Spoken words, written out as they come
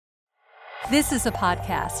This is a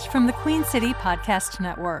podcast from the Queen City Podcast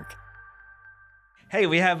Network. Hey,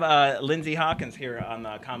 we have Lindsey Hawkins here on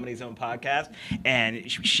the Comedy Zone podcast, and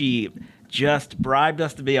she just bribed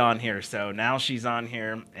us to be on here, so now she's on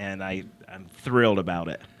here, and I'm thrilled about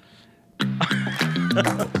it.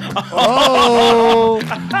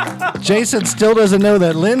 Jason still doesn't know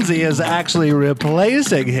that Lindsey is actually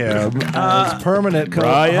replacing him as permanent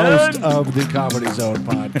co-host of the Comedy Zone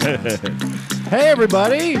podcast. Hey,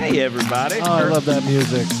 everybody. Hey, everybody. Oh, I love that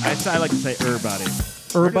music. I like to say everybody.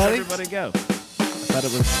 Where did everybody go? I thought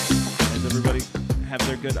it was... Does everybody have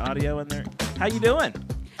their good audio in there? How you doing?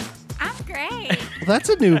 I'm great. Well, that's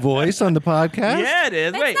a new voice on the podcast. Yeah, it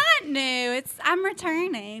is. Wait. It's not new. I'm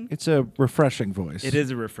returning. It's a refreshing voice. It is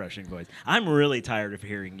a refreshing voice. I'm really tired of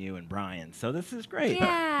hearing you and Brian, so this is great.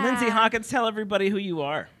 Yeah. Lindsey Hawkins, tell everybody who you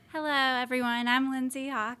are. Hello, everyone. I'm Lindsey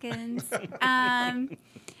Hawkins.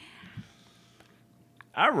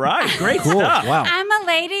 All right, great Cool. stuff. Wow. I'm a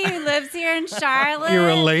lady who lives here in Charlotte. You're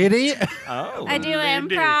a lady? Oh, I do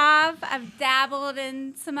improv. I've dabbled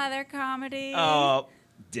in some other comedy. Oh,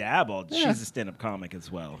 dabbled. Yeah. She's a stand-up comic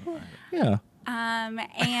as well. Yeah.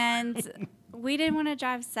 And we didn't want to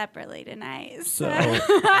drive separately tonight, so So,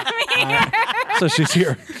 I'm here. so she's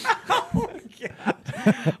here.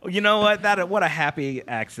 You know what? What a happy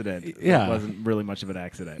accident. Yeah. It wasn't really much of an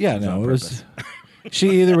accident. Yeah, on no, it purpose. was...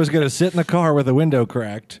 She either was going to sit in the car with a window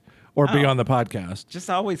cracked or be on the podcast.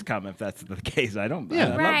 Just always come if that's the case. I love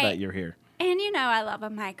Right. that you're here. And you know I love a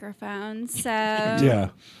microphone, so Yeah.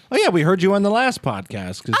 Oh, yeah, we heard you on the last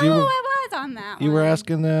podcast because I was on that one. you were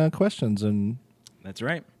asking questions, and That's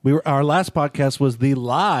right. our last podcast was the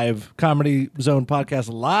live Comedy Zone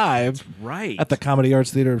podcast live Right. at the Comedy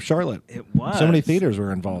Arts Theater of Charlotte. It was. So many theaters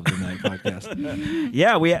were involved in that podcast.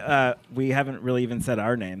 Yeah, we haven't really even said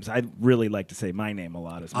our names. I'd really like to say my name a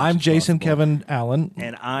lot. As much I'm as Jason possible. Kevin Allen.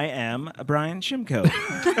 And I am Brian Shimko.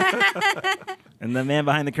 And the man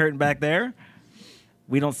behind the curtain back there,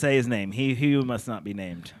 we don't say his name. He must not be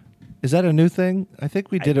named. Is that a new thing? I think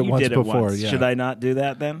we did it You once did it before. once. Yeah. Should I not do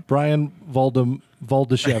that then? Brian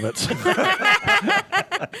Voldashevitz.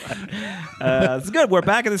 It's good. We're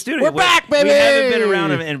back in the studio. We're back, baby! We haven't been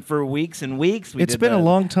around and for weeks and weeks. It's been a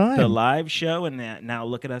long time. The live show, and now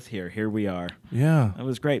look at us here. Here we are. Yeah. It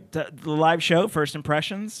was great. The live show, first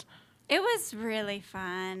impressions, It was really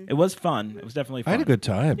fun. it was fun. It was definitely fun. I had a good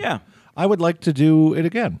time. Yeah. I would like to do it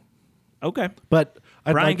again. Okay. But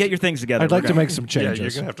I'd Brian, like get your things together. I'd like We're to gonna- make some Yeah, changes. you're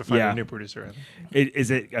going to have to find Yeah. a new producer. I think.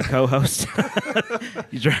 Is it a co-host?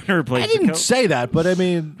 You trying to replace I the didn't co- say that, but I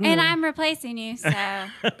mean, And I'm replacing you, so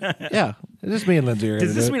yeah, just me and Lindsay are Does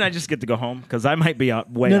gonna this do it. mean I just get to go home? Because I might be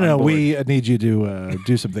way No, on no, board. we need you to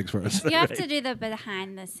do some things for us. you have to do the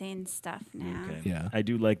behind the scenes stuff now. Okay. Yeah. I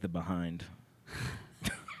do like the behind.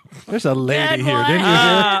 There's a lady Good here.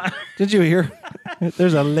 one. Didn't you hear? Did you hear?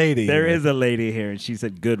 There's a lady. There here. is a lady here, and she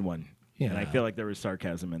said good one. And I Yeah. feel like there was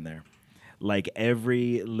sarcasm in there. Like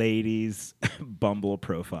every lady's Bumble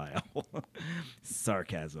profile.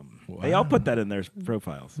 Sarcasm. They all put that in their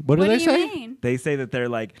profiles. What do What they do say? you mean? They say that they're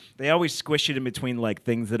like, they always squish it in between like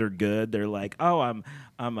things that are good. They're like, oh,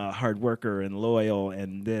 I'm a hard worker and loyal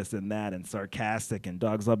and this and that and sarcastic and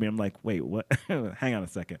dogs love me. I'm like, wait, what? Hang on a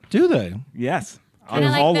second. Do they? Yes. Kind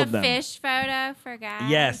of all like of the them. fish photo for guys.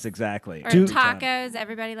 Yes, exactly. Or Do- tacos.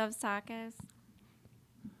 Everybody loves tacos.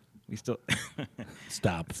 We still.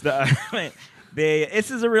 Stop.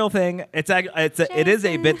 This is a real thing. It is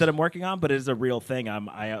a bit that I'm working on, but it is a real thing.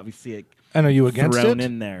 I obviously it And are you against thrown it?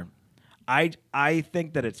 in there. I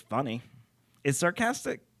think that it's funny. Is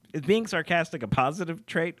being sarcastic a positive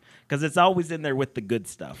trait? Because it's always in there with the good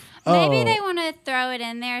stuff. Maybe Oh. they want to throw it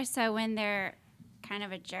in there so when they're kind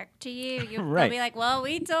of a jerk to you, Right. they'll be like, well,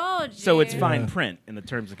 we told you. So it's fine print in the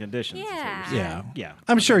terms and conditions. is what you're Yeah. saying. Yeah. Yeah.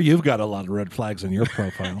 I'm sure you've got a lot of red flags in your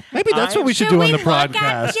profile. Maybe that's what we should Should do on we the look at-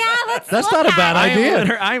 podcast. Yeah, let's That's look not a bad at it.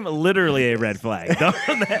 idea. I'm literally a red flag.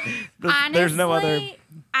 There's no other. Honestly,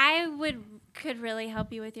 I could really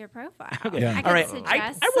help you with your profile. Yeah. I All could right.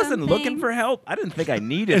 suggest I wasn't some looking things. for help. I didn't think I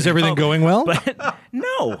needed Is everything help, going well? But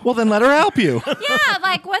no. Well, then let her help you. Yeah,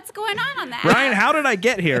 like what's going on that? Brian, how did I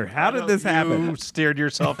get here? How did this happen? You steered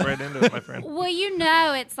yourself right into it, my friend. Well, you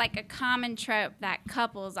know, it's like a common trope that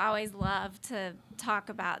couples always love to talk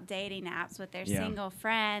about dating apps with their Yeah. single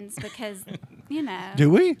friends because, you know.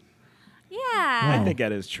 Do we? Yeah. I think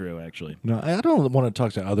that is true, actually. No, I don't want to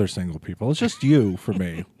talk to other single people. It's just you for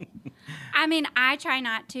me. I mean, I try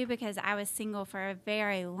not to because I was single for a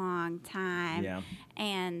very long time. Yeah.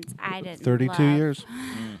 And I didn't 32 love- years.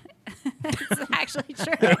 It's actually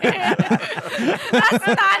true. That's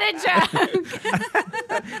not a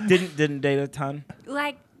joke. Didn't date a ton.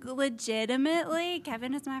 Like legitimately,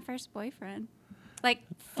 Kevin is my first boyfriend. Like,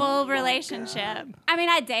 full relationship. I mean,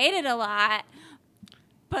 I dated a lot,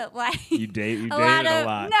 but like... You dated a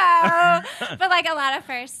lot. No, but like a lot of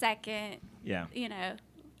first, second, Yeah.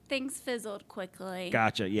 things fizzled quickly.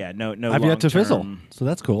 Gotcha. Yeah. No. I've yet to fizzle, long-term- so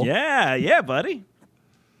that's cool. Yeah, buddy.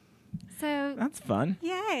 So, That's fun.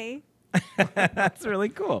 yay. That's really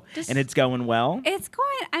cool. Just- And it's going well. It's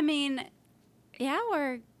going, I mean, yeah,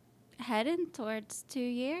 we're heading towards 2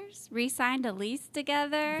 years. Re-signed a lease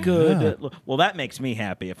together. Good. Yeah. Well, that makes me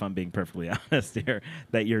happy if I'm being perfectly honest here.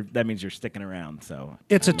 That means you're sticking around. So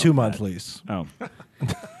It's a 2-month lease. oh,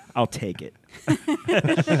 I'll take it.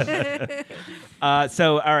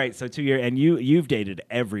 So all right. So 2 years, and you've dated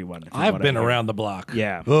everyone. from I've what been I hear. around the block.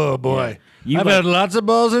 Yeah. Oh boy, Yeah. I've had lots of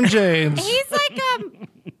balls and chains. He's like a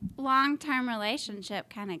long-term relationship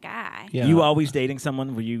kind of guy. Yeah. You always dating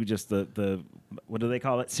someone? Were you just the what do they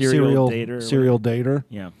call it? Serial dater? or Serial whatever? dater.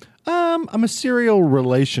 Yeah. I'm a serial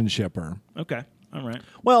relationshipper. Okay. All right.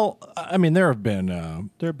 Well, I mean, there have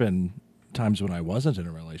been times when I wasn't in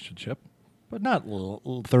a relationship, but not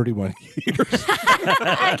 31 years.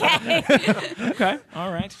 Okay. Okay.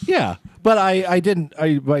 All right. Yeah, but I didn't.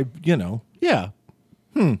 Yeah.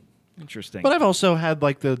 Interesting. But I've also had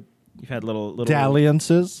like the You've had little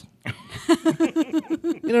dalliances. You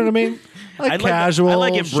know what I mean? Like casual, I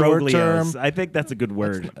like short term. imbroglios. I think that's a good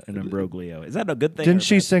word. An imbroglio. Is that a good thing? Didn't or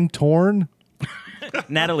she bad? sing "Torn"?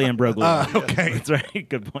 Natalie Imbroglio. Okay. That's right.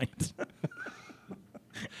 Good point.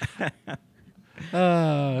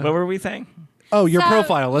 Uh, What were we saying? oh, your So,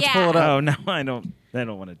 profile. Let's pull it up. Oh no, I don't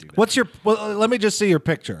want to do that. What's your? Well, let me just see your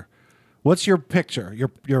picture. What's your picture?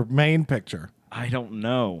 Your main picture. I don't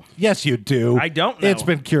know. Yes, you do. I don't know. It's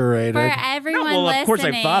been curated. For No, everyone well, listening. of course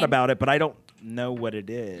I've thought about it, but I don't know what it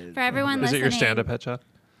is. For everyone Is it listening. your stand-up headshot?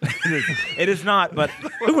 It is not, but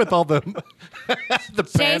With all the the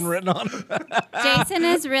pen Jace- written on it. Jason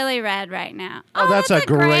is really red right now. Oh, that's a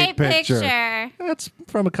great picture. That's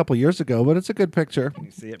from a couple years ago, but it's a good picture.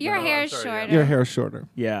 you see it. Your better? hair is shorter. Your hair's shorter.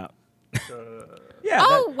 Yeah. Yeah.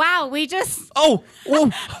 Oh wow, we just Oh, whoa.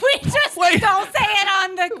 Wait. don't say it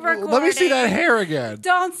on the recording. Let me see that hair again.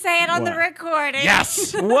 Don't say it on the What? recording.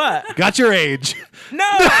 Yes. What? Got your age. No.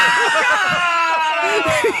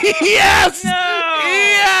 Yes. No.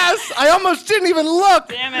 Yes. I almost didn't even look.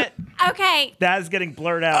 Damn it. Okay. That is getting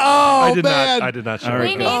blurred out. Oh, I did man. not. I did not show All it.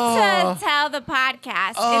 right, We good. need to tell the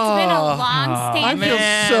podcast. It's been a long I standing. feel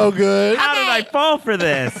Man. so good. How did I Okay. fall for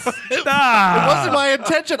this? It wasn't my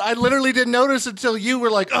intention. I literally didn't notice until you were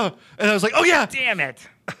like, oh. And I was like, oh, yeah. Damn it.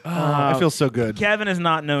 I feel so good. Kevin has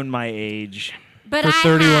not known my age, But For I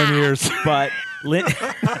 31 have. years. but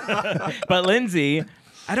but Lindsay,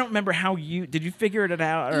 I don't remember how did you figure it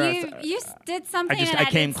out? Or You did something I and I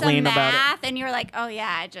came did some clean math, about it. and you were like, "Oh yeah,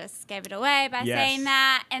 I just gave it away by Yes. saying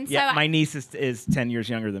that." And so, Yeah, my niece is 10 years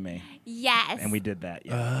younger than me, yes, and we did that.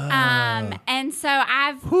 Yeah. and so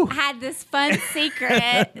I've had this fun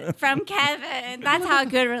secret from Kevin. That's how a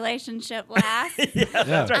good relationship lasts.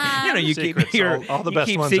 That's right. You know, you keep Secrets, your all the you best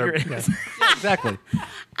keep ones are- secrets. Exactly.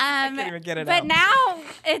 can't even get it but out. now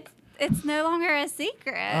it's no longer a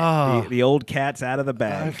secret. Oh, The old cat's out of the I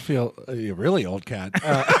bag. feel a really old cat.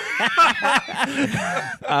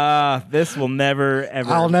 This will never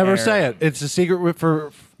ever. I'll never air. say it. It's a secret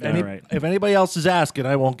for any. right. If anybody else is asking,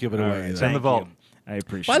 I won't give it All away. right, either. thank the vault. you. I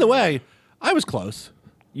appreciate. By the it. way, I was close.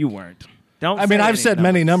 you weren't. Don't. I mean, say I've any said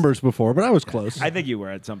many numbers before, but I was close. I think you were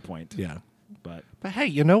at some point. Yeah. But But hey,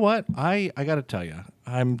 you know what? I got to tell you,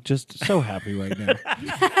 I'm just so happy right now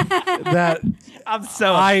that I'm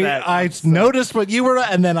so upset. I noticed what you were,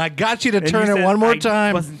 and then I got you to And turn you it said one more I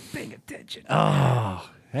time. Wasn't paying attention.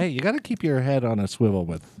 Hey, you got to keep your head on a swivel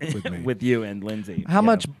with me. With you and Lindsay. How Yeah.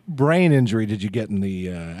 much brain injury did you get in the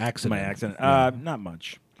accident? My accident? Yeah. Not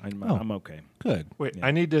much. I'm Oh. okay. Good. Wait,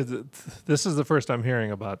 I need to. This is the first I'm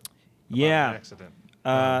hearing about Yeah. an accident.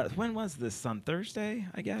 When was this? On Thursday,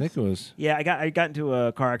 I guess. I think it was. Yeah, I got into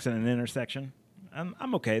a car accident in an intersection.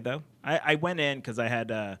 I'm okay though. I went in because I had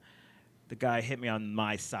the guy hit me on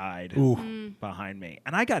my side behind me,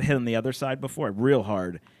 and I got hit on the other side before, real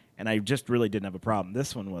hard, and I just really didn't have a problem.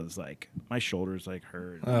 This one was like my shoulders like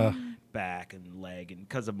hurt, back and leg, and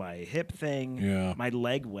because of my hip thing, Yeah. my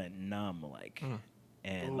leg went numb like.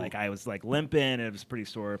 And like I was like limping, and it was pretty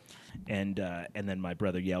sore, and then my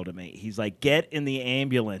brother yelled at me. He's like, "Get in the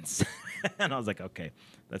ambulance," and I was like, "Okay,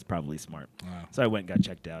 that's probably smart." Wow. So I went and got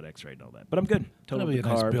checked out, X-rayed, and all that. But I'm good. That'll Totaled be a the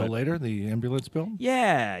nice car. bill but- later, the ambulance bill.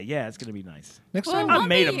 Yeah, it's gonna be nice. Next Well, time. I'm won't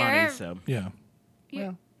made be of money, your- so Yeah.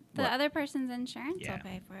 You- the other person's insurance will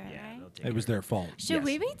pay for it, right? they'll take It was care their fault. Should Yes.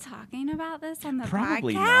 we be talking about this on the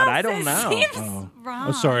Probably podcast? not. I don't It know. seems Oh. wrong.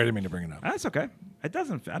 Oh, sorry, I didn't mean to bring it up. That's okay. It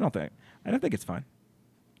doesn't. I don't think it's fine.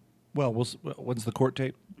 Well, when's the court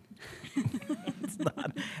tape? It's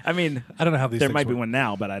not. I mean, I don't know how these there things might be work. one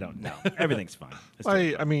now, but I don't know. Everything's fine. It's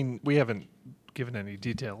I mean, we haven't given any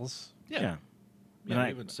details. yeah. Yeah, And we I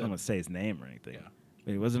even don't said- want to say his name or anything.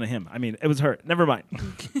 It wasn't a him. I mean, it was her. Never mind.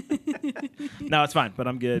 No, it's fine. But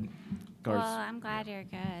I'm good. Well, I'm glad you're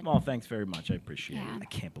good. Well, thanks very much. I appreciate Yeah. it. I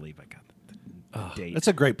can't believe I got the date. It's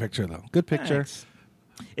a great picture, though. Good picture. Thanks.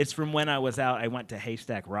 It's from when I was out. I went to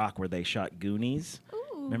Haystack Rock where they shot Goonies. Ooh.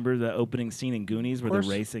 Remember the opening scene in Goonies where they're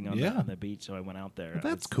course. racing on, Yeah. on the beach? So I went out there.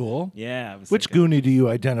 That's cool. Yeah. It was Which like a- Goonie do you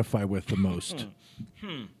identify with the most?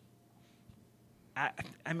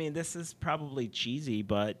 I mean, this is probably cheesy,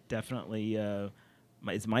 but definitely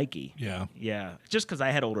it's Mikey. Yeah. Yeah. Just because I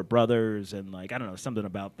had older brothers and, like, I don't know, something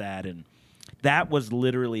about that. And that was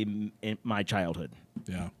literally in my childhood.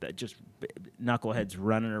 Yeah. That just knuckleheads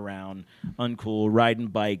running around, uncool, riding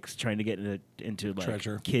bikes, trying to get into like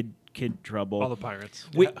Treasure. kid trouble. All the pirates.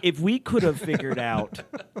 If we could have figured out,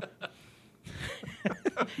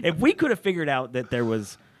 if we could have figured out that there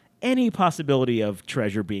was any possibility of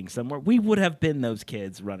treasure being somewhere, we would have been those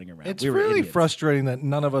kids running around. It's We were really idiots. frustrating that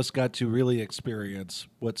none of us got to really experience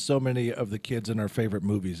what so many of the kids in our favorite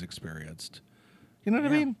movies experienced. You know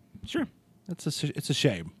what I mean? Sure. It's a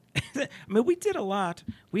shame. I mean, we did a lot.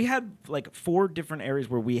 We had like 4 different areas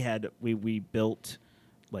where we built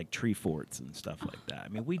like tree forts and stuff like that. I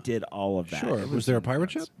mean, we did all of that. Sure. It Was there a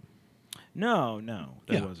pirate nuts. ship? No,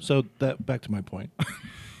 there Yeah. wasn't. So that back to my point.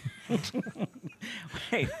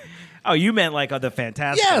 Hey. Oh, you meant like the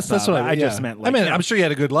fantastic Yes, that's stuff. what I yeah. just meant. Like, I mean, you know. I'm sure you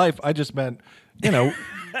had a good life. I just meant,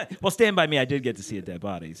 Well, Stand By Me, I did get to see a dead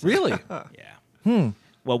body. So. really. Yeah.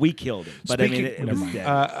 Well, we killed it, but I mean, it was Speaking-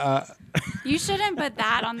 dead. You shouldn't put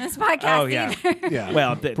that on this podcast Oh, yeah. either. Yeah.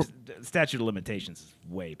 Well, the statute of limitations is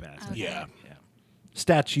way past it. Okay. Yeah. Yeah.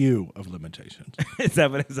 Statue of limitations. Is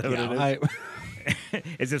that what it is? I,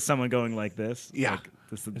 Is this someone going like this? Yeah. Like,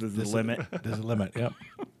 this is the limit, There's a limit. Yep.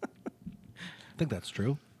 I think that's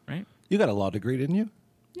true. right? You got a law degree, didn't you?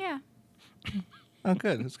 Yeah. Oh,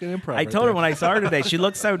 good. It's good improv. I told her when I saw her today, she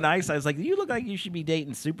looked so nice. I was like, "You look like you should be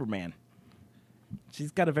dating Superman."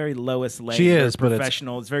 She's got a very Lois Lane. She is, very but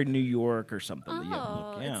professional. It's very New York or something. the young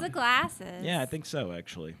Oh, look. Yeah. it's the glasses. Yeah, I think so.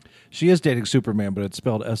 Actually, She is dating Superman, but it's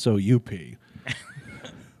spelled SOUP.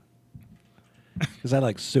 Because I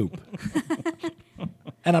like soup.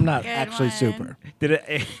 And I'm not Good actually one. super. did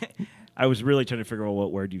it? I was really trying to figure out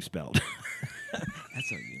what word you spelled. That's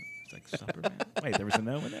so you. It's like Superman. Wait, there was a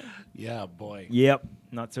no in there. Yeah, boy. Yep,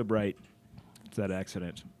 not so bright. It's that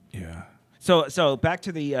accident. Yeah. So back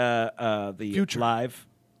to the Future. live.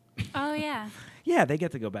 Oh, yeah. Yeah, they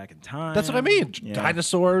get to go back in time. That's what I mean. Yeah.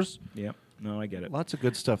 Dinosaurs. Yep. No, I get it. Lots of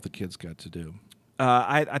good stuff the kids got to do.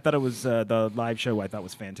 I thought it was the live show. I thought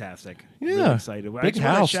was fantastic. Really Yeah. excited. I Big just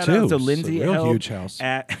wanna house, shout too. Out to It's a Lindsey, real helped. huge house.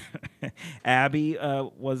 Abby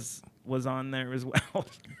was on there as well.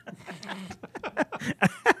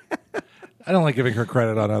 I don't like giving her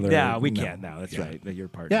credit on other. Yeah, we can't. No, that's Yeah. right. Your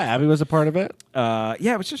part. Yeah, Abby was a part of it. Yeah,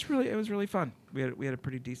 it was just really, it was really fun. We had a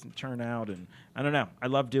pretty decent turnout, and I don't know. I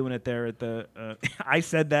love doing it there at the. I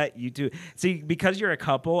said that you do. See, because you're a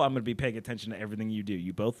couple, I'm going to be paying attention to everything you do.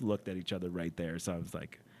 You both looked at each other right there, so I was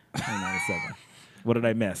like, hang on a second. What did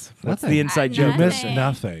I miss? What's Nothing. the inside You joke? missed Nothing.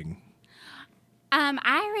 nothing.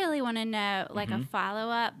 I really want to know, like, Mm-hmm. a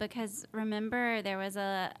follow-up, because remember there was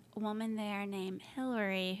a woman there named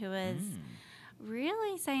Hillary who was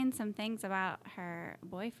really saying some things about her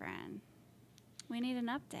boyfriend. We need an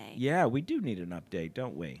update. Yeah, we do need an update,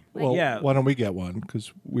 don't we? Well, yeah. why don't we get one?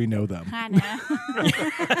 Because we know them. I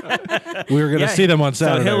know. We were going to Yeah, see them on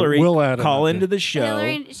Saturday. So Hillary, we'll add an call update. into the show.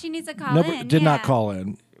 Hillary, she needs to call No, in. did not yeah. call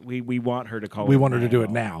in. We want her to call. We in want her to do now. it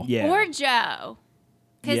now. Yeah. Or Joe.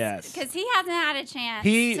 Yes. Because he hasn't had a chance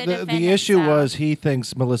He to the defend issue himself. was he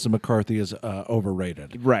thinks Melissa McCarthy is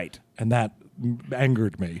overrated, right. and that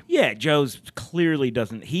angered me. Yeah, Joe's clearly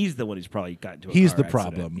doesn't. He's the one who's probably got into a He's car the accident.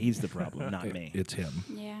 problem. He's the problem, not me. It's him.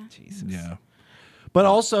 Yeah. Jesus. Yeah. But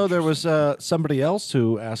also there was somebody else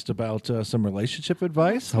who asked about some relationship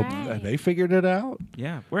advice. That's Hope right. they figured it out.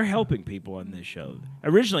 Yeah, we're helping people on this show.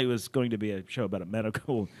 Originally, it was going to be a show about a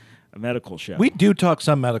medical show. We do talk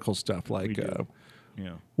some medical stuff, like We do.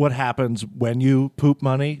 Yeah. what happens when you poop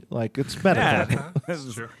money. Like it's medical.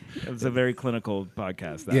 Yeah. It was a very clinical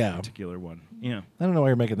podcast, that Yeah. particular one. Yeah. I don't know why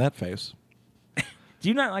you're making that face. Do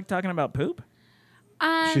you not like talking about poop?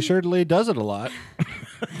 She certainly does it a lot.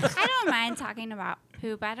 I don't mind talking about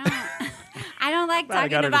poop. I don't like Glad I got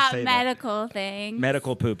talking her to about say that. medical things.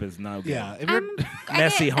 Medical poop is no good. Yeah. If you're- I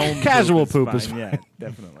Messy get- home Casual poop poop is fine. Yeah,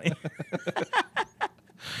 definitely.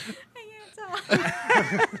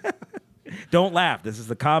 Don't laugh. This is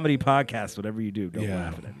the comedy podcast. Whatever you do, don't Yeah.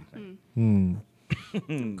 laugh at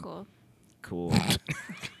anything. Cool. Cool.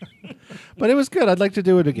 But it was good. I'd like to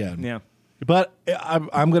do it again. Yeah. But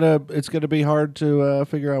I'm gonna. It's gonna be hard to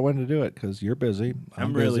figure out when to do it because you're busy.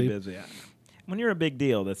 I'm really busy. When you're a big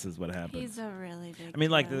deal, this is what happens. He's a really big I mean,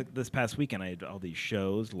 like deal. this past weekend, I had all these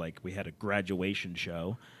shows. Like we had a graduation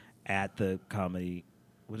show at the comedy.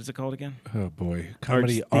 What is it called again? Oh boy,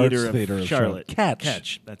 Comedy Arts Theater of Charlotte.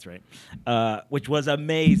 Catch. That's right. Which was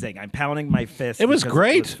amazing. I'm pounding my fist. It was because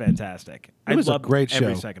great. It was fantastic. It was a loved great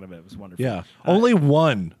every show. second of it. It was wonderful. Yeah, only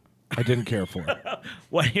one I didn't care for.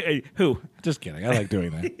 What? Who? Just kidding. I like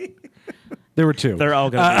doing that. There were two. They're all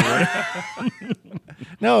going to be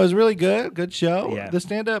No, it was really good. Good show. Yeah. The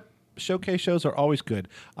stand-up showcase shows are always good.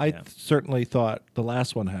 I certainly thought the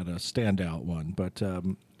last one had a standout one, but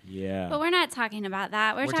Yeah. But we're not talking about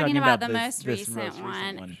that. We're We're talking about the this most recent recent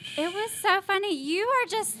one. It was so funny. You are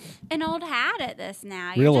just an old hat at this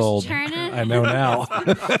now. real You're just old. churning. I know now.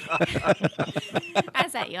 I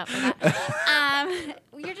set you up for that.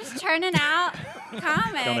 You're just churning out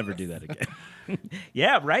comics. Don't ever do that again.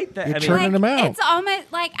 Yeah, right. You're churning them out. It's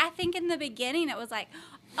almost like I think in the beginning it was like,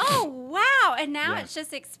 oh wow, and now Yeah. it's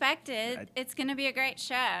just expected. It's going to be a great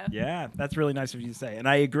show. Yeah, that's really nice of you to say, and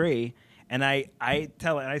I agree. And I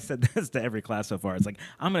said this to every class so far. It's like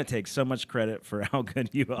I'm going to take so much credit for how good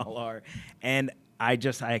you all are, and I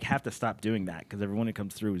have to stop doing that because everyone who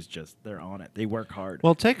comes through is just they're on it. They work hard.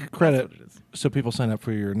 Well, take credit That's what it is. so people sign up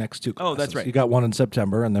for your next two classes. Oh, that's right. You got one in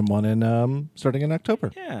September and then one in starting in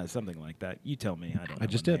October. Yeah, something like that. You tell me. I don't know. I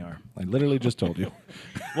just when did. they are. I literally just told you.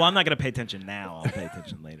 Well, I'm not going to pay attention now. I'll pay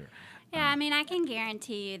attention later. Yeah, I mean, I can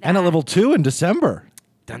guarantee you that. And a level 2 in December.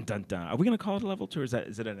 Dun dun dun. Are we going to call it a level 2 or is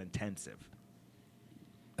it an intensive?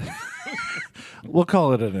 We'll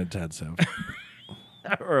call it an intensive.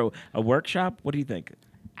 Or a workshop? What do you think?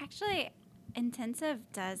 Actually, intensive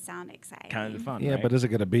does sound exciting. Kind of fun. Yeah, right? but is it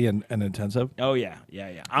going to be an intensive? Oh yeah.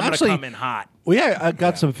 I'm Actually- gonna come in hot. Well, yeah, I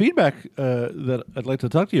got some feedback that I'd like to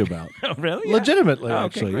talk to you about. Oh really? Yeah. Legitimately, Oh, okay,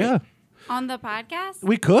 actually, great. yeah. On the podcast?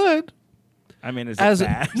 We could. I mean, is As it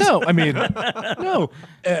bad? no, I mean, no.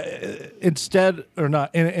 Instead, or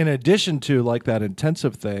not. In addition to like that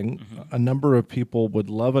intensive thing, Mm-hmm. a number of people would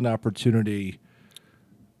love an opportunity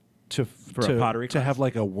to a pottery to class? have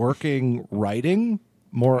like a working writing,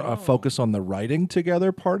 more a focus on the writing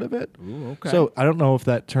together part of it. Ooh, okay. So I don't know if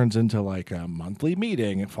that turns into like a monthly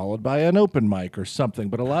meeting followed by an open mic or something.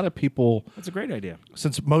 But a lot of people, That's a great idea.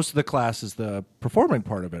 since most of the class is the performing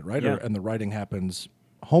part of it, right? Yeah. And the writing happens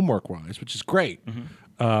homework wise, which is great.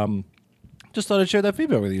 Mm-hmm. Just thought I'd share that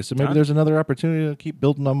feedback with you. So maybe Done. there's another opportunity to keep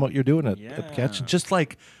building on what you're doing at the Catch. And just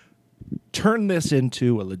like turn this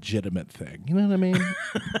into a legitimate thing. You know what I mean?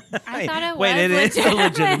 I thought it Wait, was it is a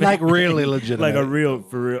legitimate. Like really legitimate. Like a real,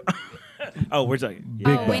 for real. Oh, we're talking. Big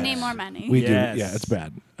Oh, we bad. need more money. We Yes. do. Yeah, it's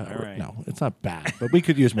bad. All right. No, it's not bad, but we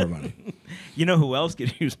could use more money. You know who else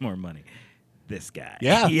could use more money? This guy.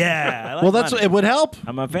 Yeah. Yeah. I like Well, that's money. it would help.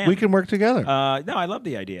 I'm a fan. We can work together. No, I love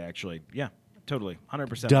the idea actually. Yeah, totally,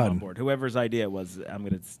 100% Done. on board. Whoever's idea it was, I'm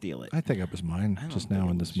going to steal it. I think it was mine I don't just think now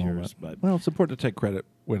it in was this yours, moment. but- Well, it's important to take credit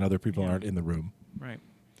when other people Yeah. aren't in the room. Right.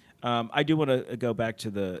 I do want to go back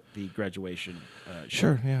to the graduation.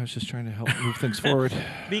 Sure. Yeah, I was just trying to help move things forward.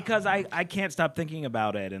 Because I can't stop thinking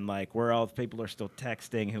about it, and like where all the people are still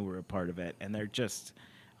texting who were a part of it, and they're just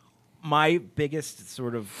my biggest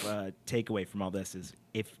sort of takeaway from all this is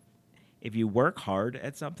if you work hard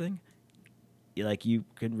at something, you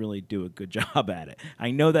can really do a good job at it.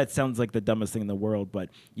 I know that sounds like the dumbest thing in the world, but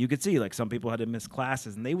you could see like some people had to miss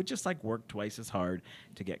classes, and they would just like work twice as hard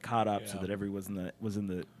to get caught up so that everyone was in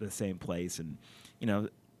the same place, and you know.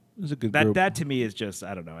 It was a good group. That to me is just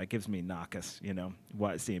I don't know. It gives me knockus,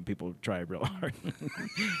 seeing people try real hard.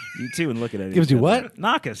 You too, and look at it. Gives you what?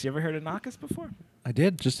 Knockus. You ever heard of knockus before? I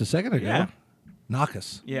did just a second ago. Yeah. Knock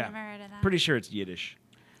us. Yeah. Never heard of that. Pretty sure it's Yiddish.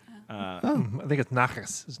 I think it's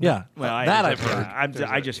nachas. isn't Yeah. it? Well, that I I've heard.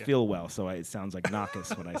 I just feel well, so it sounds like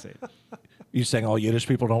knockus when I say it. You saying all Yiddish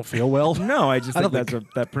people don't feel well? No, I just I think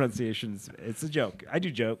don't that pronunciation's it's a joke. I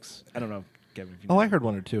do jokes. I don't know, Kevin. If you Oh, know. I heard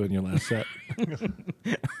one or two in your last set.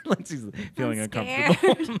 Lindsay's feeling I'm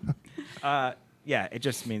uncomfortable. scared. Yeah, it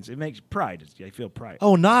just means it makes pride. I feel pride.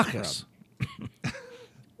 Oh, knock us.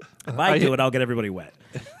 If I do it, I'll get everybody wet.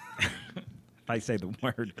 If I say the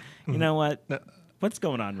word, you know what? What's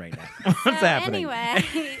going on right now? What's So happening?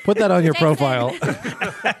 Anyway, Put that on your Jason. profile.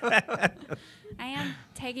 I am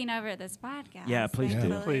taking over this podcast. Yeah, please do.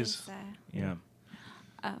 thankfully, Please. so- Yeah,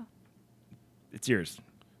 Oh. it's yours.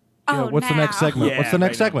 Yeah, Oh, what's the next now. segment? What's the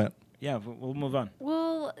next right now. segment? Yeah, we'll move on.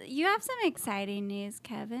 Well, you have some exciting news,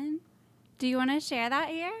 Kevin. Do you want to share that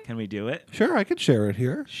here? Can we do it? Sure, I could share it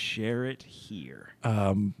here. Share it here.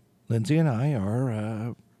 Lindsay and I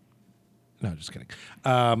are. No, just kidding.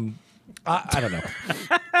 I don't know.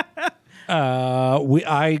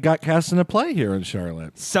 I got cast in a play here in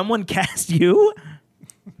Charlotte. Someone cast you?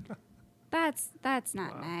 That's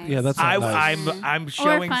not nice. Yeah, that's not nice. I'm or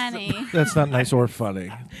showing. funny. That's not nice or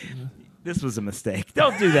funny. This was a mistake.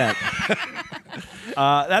 Don't do that.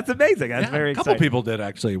 That's amazing. That's very A couple exciting.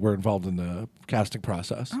 people were involved in the casting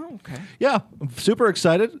process. Oh, okay. Yeah, I'm super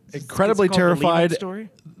excited. Incredibly It's called the Lehman terrified. story?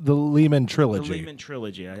 The Lehman The trilogy. Lehman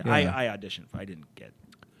trilogy. I auditioned for. I didn't get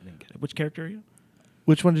it. Which character are you?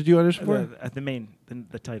 Which one did you audition for?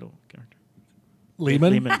 The title character.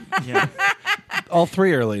 Lehman. Lehman. Yeah. All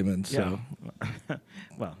three are Lehman. So Yeah.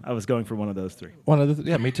 Well, I was going for one of those three. one of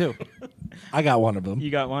the me too. I got one of them.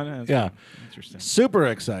 You got one? That's Yeah. Interesting. Super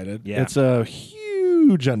excited. Yeah. It's a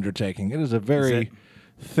huge undertaking. It is a Is very it?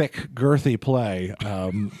 thick, girthy play,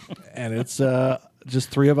 and it's just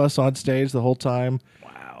three of us on stage the whole time.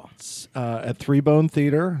 Wow. It's at Three Bone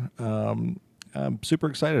Theater. I'm super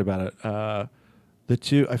excited about it.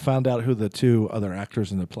 I found out who the two other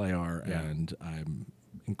actors in the play are, Yeah. and I'm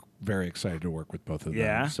very excited to work with both of them.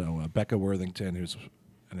 Yeah? So Becca Worthington, who's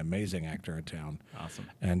an amazing actor in town, Awesome.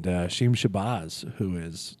 and Sheem Shabazz, who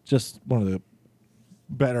is just one of the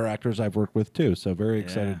better actors I've worked with too. So very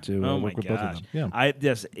excited to oh work my with gosh. both of them. Yeah.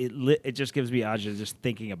 It just gives me agita just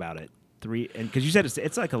thinking about it. Because you said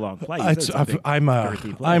it's like a long play. You It's, said it's a big, I'm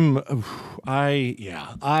girthy play. I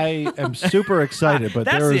am super excited, but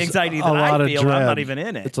That's the there's anxiety a that I lot of feel. I'm dread. not even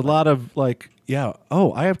in it. It's a lot of I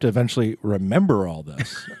have to eventually remember all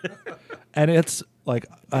this, and it's like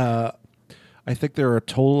I think there are a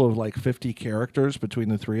total of like 50 characters between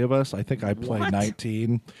the three of us. I think I play What?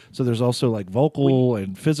 19, so there's also like vocal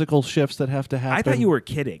and physical shifts that have to happen. I thought you were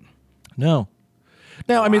kidding. No.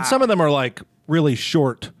 I mean, some of them are like really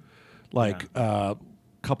short, like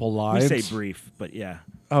couple We lines. say brief, but yeah.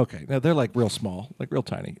 Okay, no, they're like real small, like real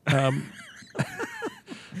tiny. The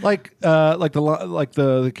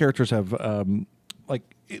characters have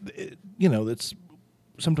it's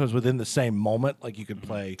sometimes within the same moment. Like you could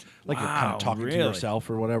play, like you're kind Wow, of talking to really? yourself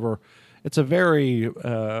or whatever. It's a very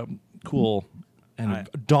cool and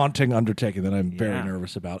daunting undertaking that I'm very Yeah.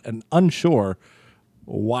 nervous about and unsure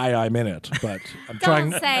why I'm in it, but I'm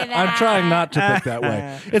trying. say that. I'm trying not to think that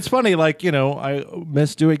way. It's funny, I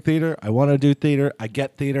miss doing theater. I want to do theater. I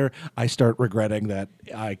get theater. I start regretting that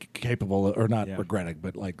I'm capable, or not Yeah. regretting,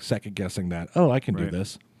 but like second guessing that. Oh, I can do Right.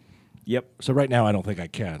 this. Yep. So right now, I don't think I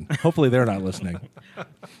can. Hopefully, they're not listening.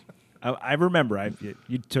 I remember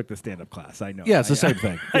you took the stand-up class. I know. Yeah, it's the I- same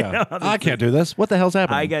thing. I Yeah. know I can't do this. What the hell's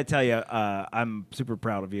happening? I got to tell you, I'm super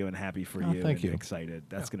proud of you and happy for you. thank and you. Excited.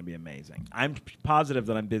 That's going to be amazing. I'm positive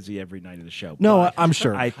that I'm busy every night of the show. No, but I'm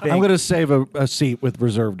sure. I think, I'm going to save a seat with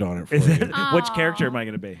reserved on it for Is you. it, which character am I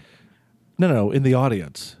going to be? No, in the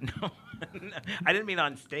audience. I didn't mean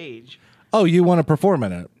on stage. Oh, you want to perform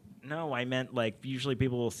in it? No, I meant like usually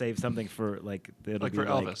people will save something for it'll Like be for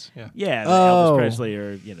Elvis, yeah. Yeah, Oh. Elvis Presley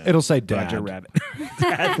or It'll say Roger Dad. Rabbit.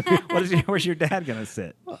 Dad. Where's your dad gonna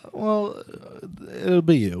sit? Well, it'll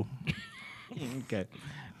be you. Okay,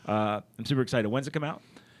 I'm super excited. When's it come out?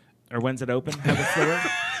 Or when's it open? How does it work?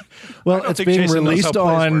 Well, don't it's think being Jason knows released how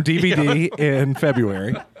plays on work. DVD in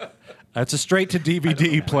February. It's a straight to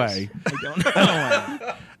DVD play. I don't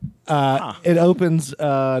know. It opens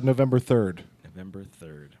November 3rd. November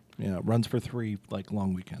 3rd. Yeah, it runs for 3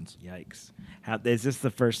 long weekends. Yikes! Is this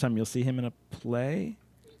the first time you'll see him in a play?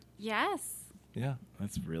 Yes, Yeah.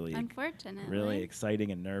 That's really unfortunately.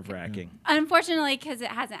 exciting and nerve wracking. Unfortunately, because it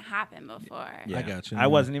hasn't happened before. Yeah. I got you. I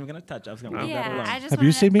wasn't even gonna touch. I was gonna leave that Yeah, alone. I just Have you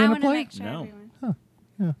wanted seen me I in a wanted to play? make sure No.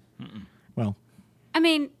 everyone. Well, I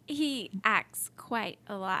mean, he acts quite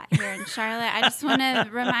a lot here in Charlotte. I just want to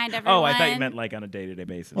remind everyone. Oh, I thought you meant like on a day-to-day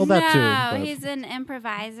basis. Well, that too, No, but- he's an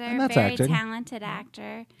improviser, And that's very acting. talented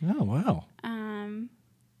actor. oh, wow. Um,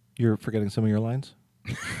 You're forgetting some of your lines?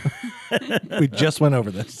 We just went over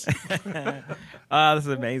this. This is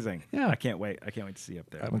amazing. Yeah. I can't wait. I can't wait to see you up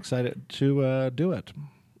there. I'm excited to do it.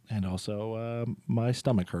 And also, my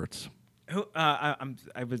stomach hurts. Who? I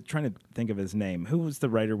was trying to think of his name. Who was the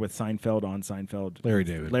writer with Seinfeld on Seinfeld? Larry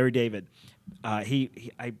David. Larry David.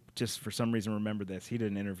 I just for some reason remember this. He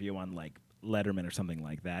did an interview on like Letterman or something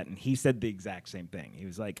like that, and he said the exact same thing. He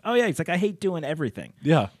was like, "Oh yeah," he's like, "I hate doing everything."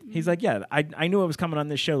 Yeah. He's like, "Yeah, I knew I was coming on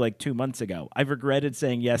this show like 2 months ago. I've regretted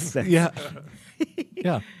saying yes since." Yeah.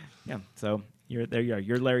 Yeah. Yeah. So there you are.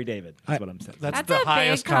 You're Larry David. That's what I'm saying. That's That's the a big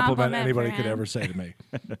highest compliment compliment anybody for could him. ever say to me.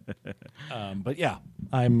 But yeah,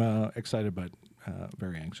 I'm excited, but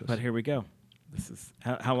very anxious. But here we go. This is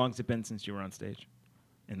how long's it been since you were on stage?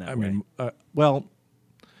 in that I way. mean, well,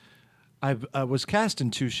 I was cast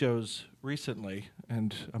in 2 shows recently,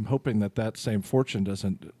 and I'm hoping that same fortune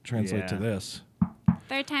doesn't translate to Yeah. this.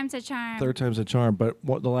 Third time's a charm. 3rd time's a charm, but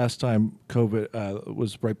the last time COVID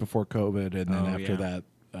was right before COVID, and then after that,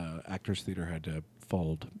 Actors Theater had to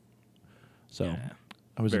fold. So Yeah.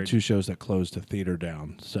 I was in 2 shows that closed the theater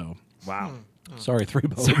down. So Wow. sorry, 3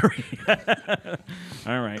 both.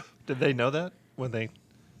 All right. Did they know that when they?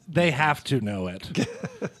 They have to know it.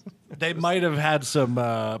 They might have had some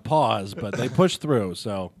pause, but they pushed through.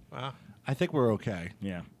 So Wow. I think we're okay.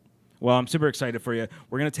 Yeah. Well, I'm super excited for you.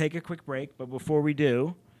 We're going to take a quick break, but before we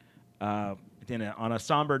do, on a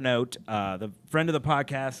somber note, the friend of the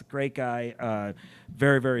podcast, great guy,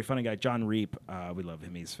 very, very funny guy, John Reap. We love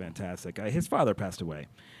him. He's fantastic. His father passed away.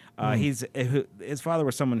 His father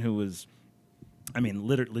was someone who was,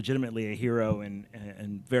 legitimately a hero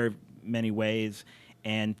in very many ways,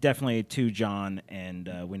 and definitely to John. And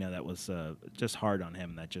we know that was just hard on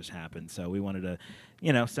him. That just happened. So we wanted to,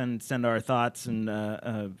 send our thoughts and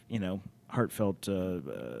heartfelt.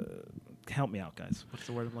 Help me out, guys. What's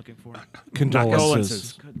the word I'm looking for?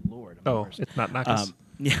 Condolences. Good Lord. I'm the Oh, worst. it's not Nakas.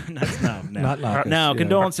 Yeah, no. Not Nakas, No, yeah.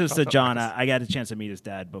 condolences to John. I got a chance to meet his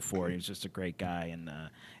dad before. He was just a great guy. And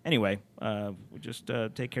anyway, just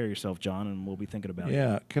take care of yourself, John, and we'll be thinking about you.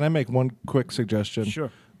 Yeah. Can I make one quick suggestion?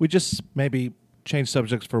 Sure. We just maybe change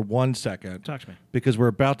subjects for 1 second. Talk to me. Because we're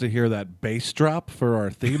about to hear that bass drop for our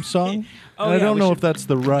theme song. Oh, and I yeah, don't we know should- if that's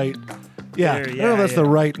the right. Yeah, There, I don't know if that's the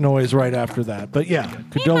right noise right after that. But yeah,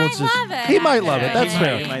 condolences. love it He might love it. after. That's He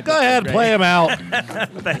fair. might. Go ahead, That's play great. him out.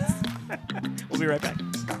 Thanks. We'll be right back.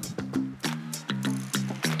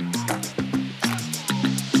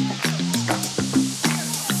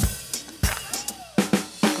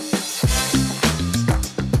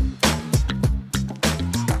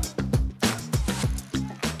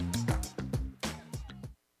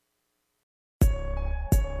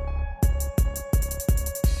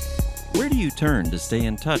 Where do you turn to stay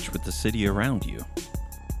in touch with the city around you?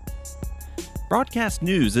 Broadcast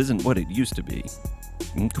news isn't what it used to be,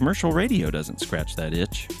 and commercial radio doesn't scratch that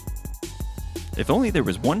itch. If only there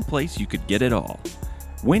was one place you could get it all,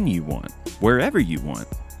 when you want, wherever you want,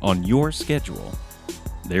 on your schedule.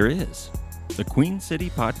 There is, the Queen City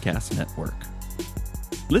Podcast Network.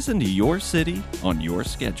 Listen to your city on your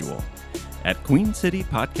schedule at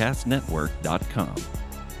queencitypodcastnetwork.com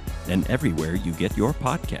and everywhere you get your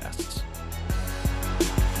podcasts.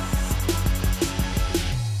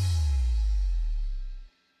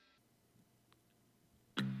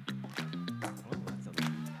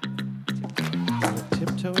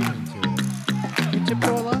 Tiptoe into it. You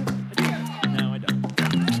tiptoe a lot? No, I don't.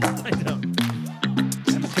 I don't.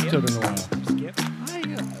 I've tiptoed in a while. Skip? I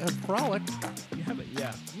frolic. You have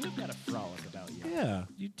You've got a frolic about you. Yeah.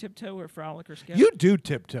 You tiptoe or frolic or skip? You do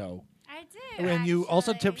tiptoe. I do. And you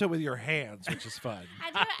also actually. tiptoe with your hands, which is fun.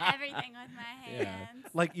 I do everything with my hands.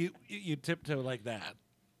 Like you tiptoe like that.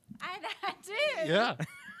 I do. Yeah.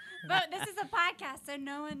 But this is a podcast, so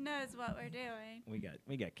no one knows what we're doing. We got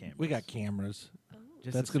cameras. We got cameras.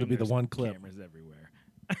 Just That's assume gonna be the there's one clip. Cameras everywhere.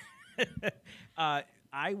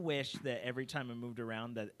 I wish that every time I moved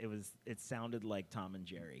around that it sounded like Tom and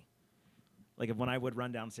Jerry. Like when I would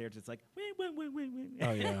run downstairs, it's like wait.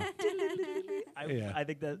 Oh yeah. Yeah. I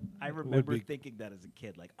think that I Would remember be. thinking that as a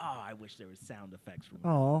kid, like, oh, I wish there was sound effects from.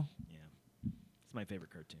 Oh, Yeah, it's my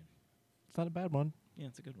favorite cartoon. it's not a bad one. Yeah,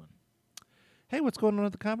 it's a good one. Hey, what's going on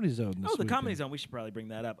at the Comedy Zone this Oh, the weekend? Comedy Zone. We should probably bring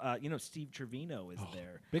that up. Steve Trevino is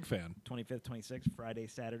there. Big fan. 25th, 26th, Friday,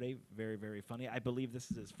 Saturday. Very, very funny. I believe this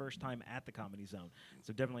is his first time at the Comedy Zone.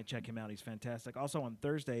 So definitely check him out. He's fantastic. Also on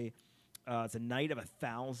Thursday, it's a night of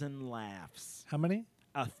 1,000 laughs. How many?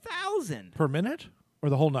 1,000? Per minute? Or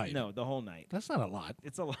the whole night? No, the whole night. That's not a lot.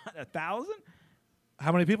 It's a lot. 1,000?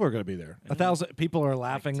 How many people are going to be there? 1,000 people are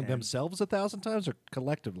laughing 10. themselves 1,000 times or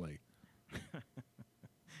collectively?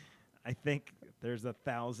 I think there's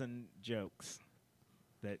 1,000 jokes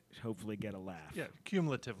that hopefully get a laugh. Yeah,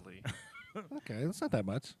 cumulatively. Okay, that's not that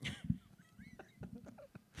much.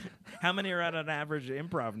 How many are at an average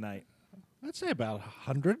improv night? I'd say about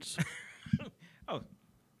hundreds. Oh,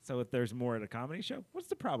 so if there's more at a comedy show, what's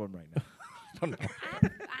the problem right now? I don't know.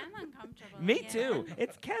 I'm uncomfortable. Me again. too.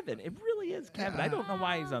 It's Kevin. It really is Kevin. I don't know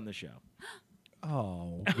why he's on the show.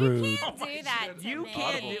 Oh, rude. Can't do that to You me.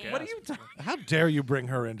 can't. What are you talking? How dare you bring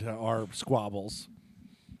her into our squabbles?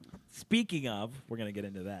 Speaking of, we're gonna get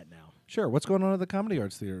into that now. Sure. What's going on at the Comedy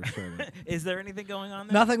Arts Theater? Is there anything going on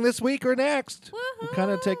there? Nothing this week or next. We're kind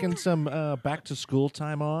of Woohoo! taking some back to school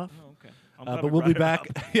time off. Oh, okay. I'm glad But we we'll be brought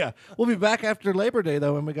it back. up. Yeah, we'll be back after Labor Day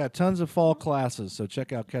though, and we got tons of fall classes. So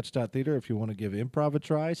check out Catch Theater if you want to give improv a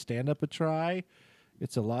try, stand up a try,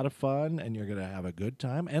 It's a lot of fun, and you're going to have a good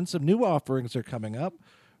time. And some new offerings are coming up.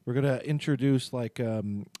 We're going to introduce like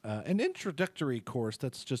an introductory course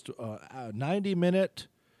that's just a 90-minute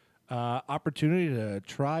opportunity to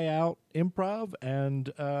try out improv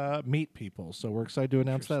and meet people. So we're excited to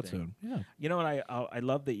announce that soon. Yeah. You know what? I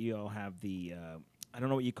love that you all have the I don't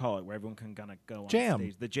know what you call it, where everyone can kind of go on Jam.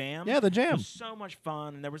 stage. The jam. Yeah, the jam. It was so much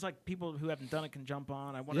fun, and there was like people who haven't done it can jump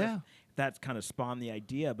on. I wonder Yeah. if that's kind of spawned the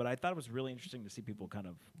idea. But I thought it was really interesting to see people kind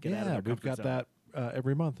of get out of their we've comfort got zone. that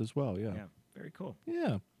every month as well. Yeah. Yeah, very cool.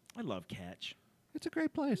 Yeah. I love Catch. It's a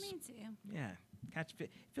great place. Me too. Yeah, Catch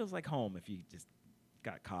feels like home if you just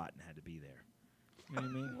got caught and had to be there. You know what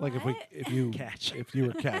I mean? Like What? if you Catch. if you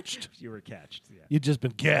were catched, If you were catched. Yeah. you'd just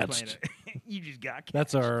been Playing catched. it. You just got catched.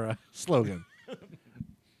 That's our slogan.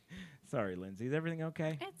 Sorry, Lindsay. Is everything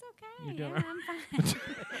okay? It's okay. You're doing Yeah, I'm fine.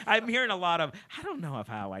 I'm hearing a lot of, I don't know of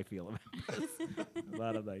how I feel about this. A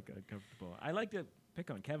lot of like uncomfortable. I like to pick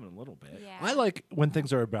on Kevin a little bit. Yeah. I like when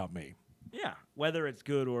things are about me. Yeah, whether it's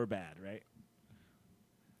good or bad, right?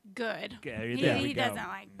 Good. Okay, He, there he we go. doesn't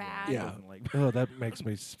like bad. He Yeah. doesn't like Oh, that makes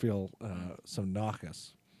me feel some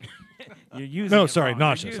nauseous. You're using No, it sorry, wrong. You're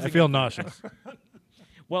nauseous. I using feel it- nauseous.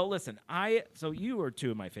 Well, listen, so you are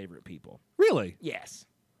two of my favorite people. Really? Yes.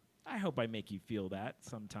 I hope I make you feel that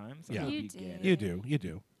sometimes. I Yeah. hope You get do. it. You do. You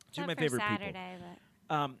do. Two of my Except for favorite Saturday,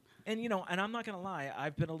 people. And you know, and I'm not gonna lie,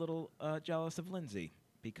 I've been a little jealous of Lindsay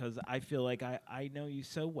because I feel like I know you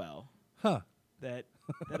so well Huh. that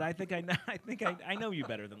I think I know you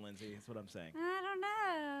better than Lindsay. Is what I'm saying. but I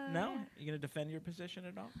don't know. No, you gonna defend your position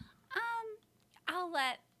at all? I'll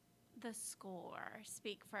let the score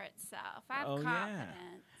speak for itself. I have Oh, yeah.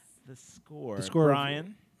 confidence. The score. The score of-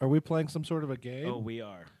 Brian. Are we playing some sort of a game? Oh, we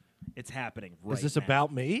are. It's happening right Is this now.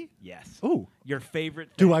 about me? Yes. Oh. Your favorite.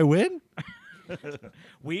 Do thing. I win?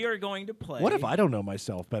 We are going to play. What if I don't know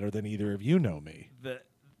myself better than either of you know me? The.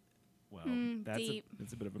 Well, that's deep.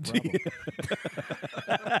 that's a bit of a problem.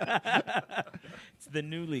 It's the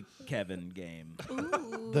newly Kevin game.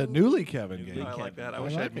 Ooh. The newly Kevin Newly game. I like that. I I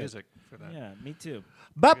wish I like had it. music for that. Yeah, me too.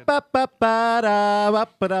 Ba-ba-ba-ba-da,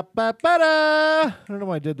 ba-ba-da-ba-da. I don't know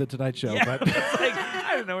why I did the Tonight Show, Yeah, but it's like,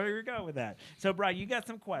 I don't know where you're going with that. So, Brian, you got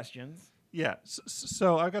some questions. Yeah.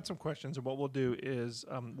 So I've got some questions, and what we'll do is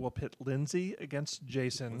we'll pit Lindsay against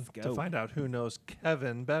Jason Let's go. to find out who knows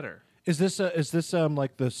Kevin better. is this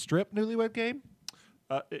like the strip Newlywed Game?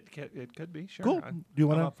 It could be, sure. Cool. I'm Do you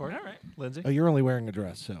wanna- up for it. All right. Lindsay? Oh, you're only wearing a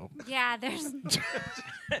dress, so. Yeah, there's.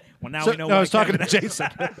 Well, now So- we know. no, I why was talking to Kevin- Jason.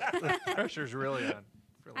 Pressure's really on.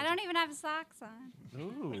 for I don't even have socks on.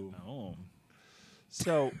 Ooh. Oh,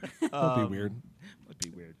 So That'd be weird. would be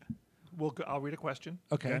weird. I'll read a question.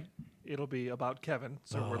 Okay. It'll be about Kevin.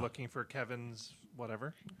 So we're Oh. looking for Kevin's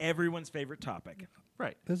whatever. Everyone's favorite topic.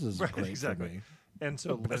 Right. This is Right, great exactly. for me. And so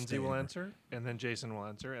The best Lindsay day will ever. answer, and then Jason will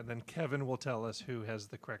answer, and then Kevin will tell us who has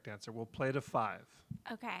the correct answer. We'll play to 5.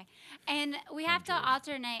 Okay. And we have to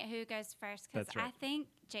alternate who goes first because That's right. I think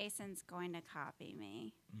Jason's going to copy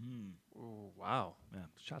me. Ooh, wow. Yeah.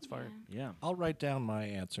 Shots fired. Yeah. I'll write down my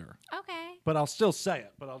answer, Okay. but I'll still say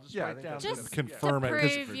it. But I'll just Yeah, I write think down that's to good. Just confirm to it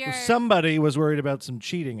because prove your- somebody was worried about some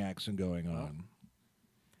cheating action going on.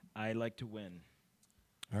 I like to win.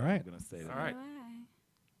 All right. I'm gonna say that. All right.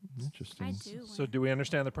 So Interesting. I do. So do we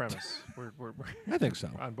understand the premise? we're I think so.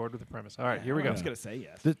 on board with the premise. All right, here we I'm go. just gonna say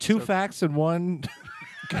yes. The two So- facts and one.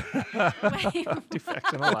 Wait. Two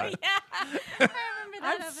facts and a lie. Yeah. I remember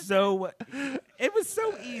that I'm episode. so. It was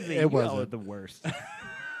so easy. It You all wasn't. are the worst.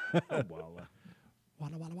 Oh, Walla.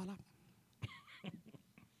 Walla, walla, walla.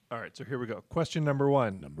 All right, so here we go. Question number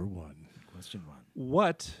 1. Number one. Question 1.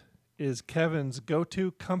 What is Kevin's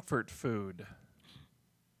go-to comfort food?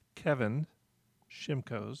 Kevin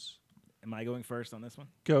Shimko's Am I going first on this one?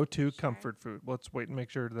 go-to comfort food. Let's wait and make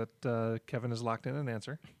sure that Kevin is locked in an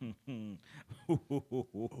answer.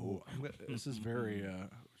 Ooh, this is very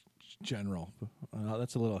general.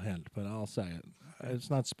 That's a little hint, but I'll say it.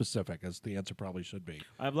 It's not specific, as the answer probably should be.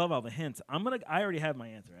 I love all the hints. I already have my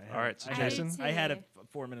answer. I had All right, it- so I had it- Jason? I had it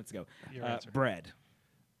 4 minutes ago. Your answer. Bread.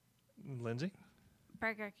 Lindsay?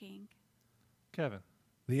 Burger King. Kevin?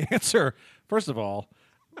 The answer, first of all,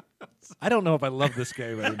 I don't know if I love this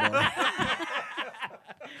game anymore.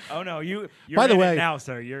 Oh no, you're By the in way, it now,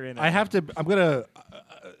 sir. You're in it. I have to. I'm gonna.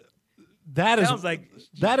 That is Sounds like-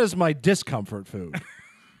 that is my discomfort food.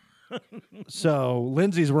 So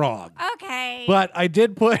Lindsay's wrong, Okay. but I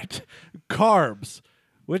did put carbs,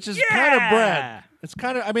 which is kind of bread. Yeah! It's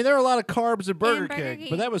kind of. I mean, there are a lot of carbs in Burger, Burger King, King.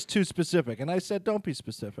 but that was too specific, and I said, "Don't be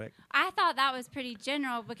specific." I thought that was pretty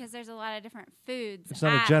general because there's a lot of different foods. It's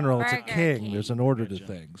not a at general; it's a Burger king. There's an order to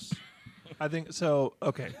things. I think so.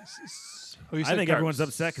 Okay. Who you I said think carbs? everyone's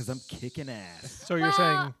upset because I'm kicking ass. So you're well,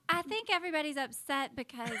 saying I think everybody's upset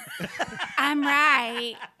because I'm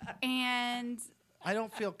right, and I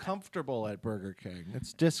don't feel comfortable at Burger King.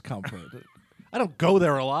 It's discomfort. I don't go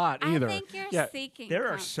there a lot either. I think you're Yeah, seeking. There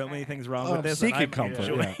are so many comfort. things wrong Oh, with I'm this. seeking and I'm comfort,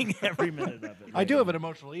 enjoying every minute of it. I do have an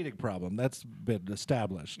emotional eating problem. That's been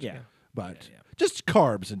established. Yeah. But Yeah. just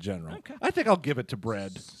carbs in general. Okay. I think I'll give it to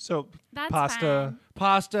bread. so That's pasta,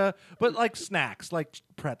 Pasta, but like snacks, like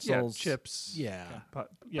pretzels. chips. Yeah.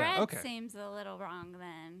 Yeah. Bread Okay. seems a little wrong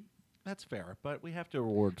then. That's fair, but we have to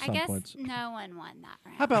reward I some guess points. no one won that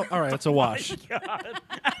round. How about, all right, it's a wash.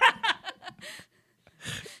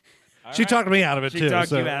 All She right. talked me out of it, She too. talked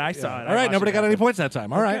so, you out. I saw it. All right, nobody got any points that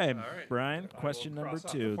time. All right. Okay, Brian, question number cross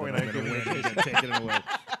off 2. the point Then I I'm gonna gave win. You're gonna take it away.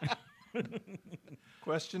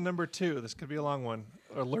 Question number 2. This could be a long one.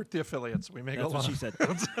 Alert the affiliates. We may go That's long. what she said.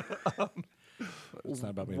 It's not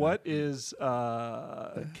about me. What is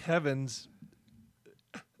Kevin's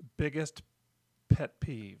biggest pet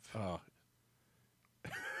peeve? Oh,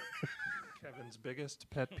 Kevin's biggest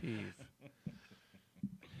pet peeve.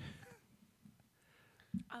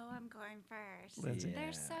 Oh, I'm going first. Lindsay.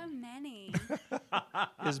 There's so many.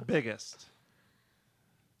 His biggest.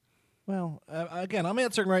 well, again, I'm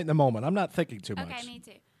answering right in the moment. I'm not thinking too much. Okay, me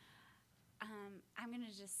too. I'm going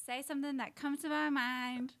to just say something that comes to my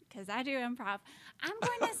mind because I do improv. I'm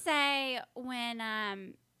going to say when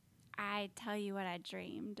I tell you what I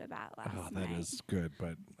dreamed about last Oh, night. that is good,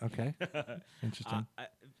 but okay. Interesting.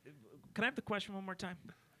 Can I have the question one more time?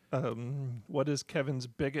 What is Kevin's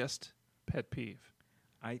biggest pet peeve?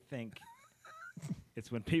 I think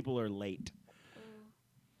it's when people are late.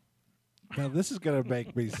 Now, this is going to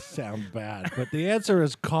make me sound bad, but the answer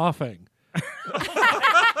is coughing.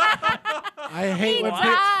 I hate He when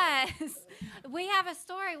does. We have a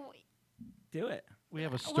story. Do it. we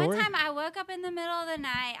have a story. One time I woke up in the middle of the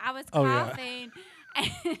night. I was Oh, yeah. coughing.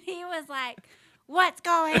 And he was like, "What's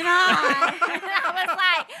going on?" I was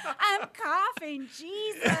like, "I'm coughing.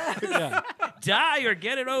 Jesus." Yeah. Die or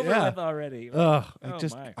get it over Yeah. with already. Ugh, Oh,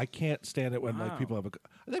 my. I can't stand it when like Wow. people have a.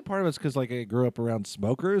 I think part of it's because like I grew up around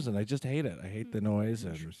smokers and I just hate it. I hate the noise.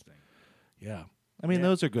 And, Interesting. yeah, I mean Yeah.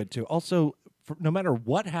 those are good too. Also, no matter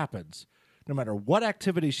what happens, no matter what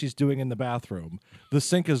activity she's doing in the bathroom, the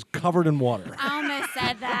sink is covered in water. I almost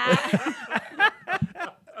said that.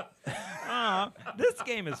 This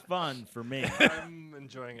game is fun for me. I'm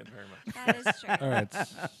enjoying it very much. That is true. All right,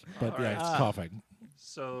 but yeah, it's coughing.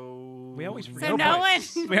 So We always So forget. no one.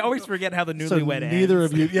 points. We always forget how the So newlywed ends. neither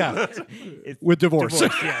of you, yeah, It's with divorce. Yeah,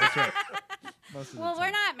 that's right. Most of the Well, we're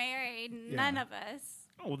time. not married. None of us.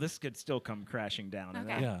 Oh, well, this could still come crashing down. And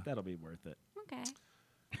Okay. Yeah. that'll be worth it. Okay.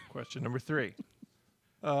 Question number 3.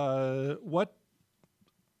 What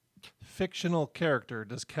fictional character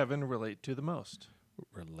does Kevin relate to the most?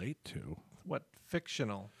 Relate to. What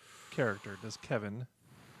fictional character does Kevin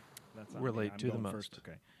That's on me. relate I'm to the going most? First.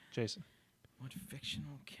 Okay. Jason. What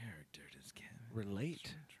fictional character does Kevin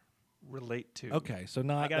Relate. Relate to. Okay, so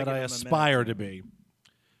not gotta that I give him a minute aspire to- to be.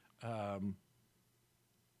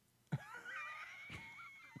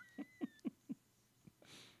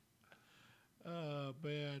 Oh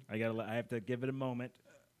man, I have to give it a moment.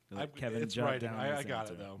 to let Kevin it's jot right. down I his got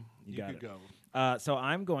answer. it though. You You got could it. go. So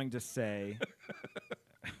I'm going to say.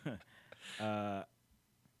 I'm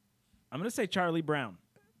going to say Charlie Brown.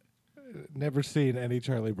 Never seen any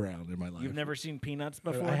Charlie Brown in my life. You've never seen Peanuts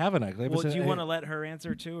before? I haven't actually. Well, do you want to let her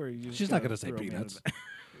answer too, or you? She's not going to say Peanuts.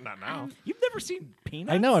 Not now. You've never seen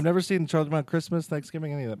Peanuts? I know. I've never seen Charlie Brown Christmas,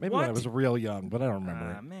 Thanksgiving, any of that. Maybe when I What? was real young, but I don't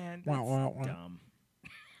remember. Ah, man, Wah, that's wah, wah. dumb.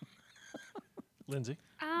 Lindsay.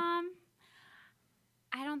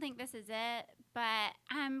 I don't think this is it, but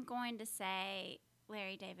I'm going to say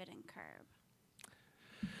Larry David and Curb.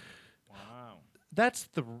 Wow. That's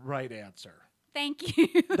the right answer. Thank you.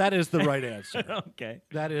 That is the right answer. Okay.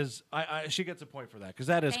 That is, she gets a point for that because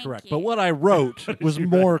that is Thank correct. you. But what I wrote was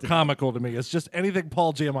more comical to me. It's just anything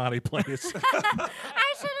Paul Giamatti plays. I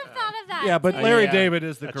should have thought of that. yeah, but too. Larry yeah. David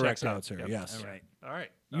is the That correct checks out. answer. Yep. Yes. All right. All right.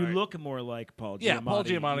 You look more like Paul Giamatti. Yeah, Paul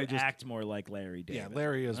Giamatti You just- act more like Larry David. Yeah,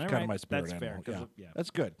 Larry is All kind right, of my spirit That's fair. animal. 'cause Yeah. of- yeah. That's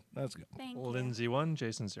good. That's good. Thank you. Lindsay 1,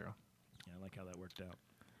 Jason 0. Yeah, I like how that worked out.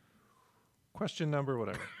 Question number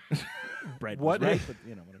whatever. Brad What was right, is- but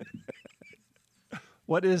you know whatever.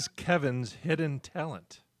 What is Kevin's hidden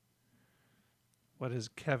talent? What is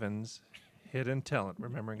Kevin's hidden talent?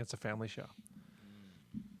 Remembering it's a family show.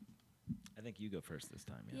 I think you go first this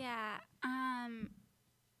time. Yeah. Yeah.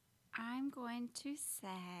 I'm going to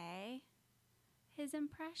say his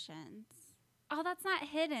impressions. Oh, that's not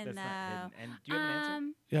hidden That's though. not hidden. And do you have an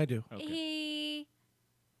answer? Yeah, I do. Okay. He.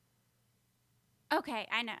 Okay,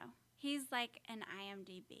 I know. He's like an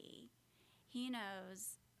IMDb. He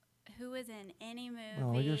knows who is in any movie.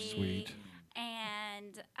 Oh, you're sweet.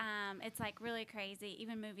 And it's like really crazy,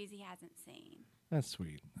 even movies he hasn't seen. That's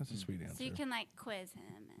sweet. That's a sweet answer. So you can like quiz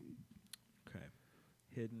him and Okay.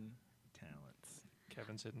 Hidden talents.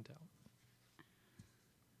 Kevin's hidden talent.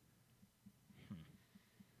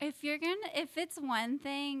 if it's one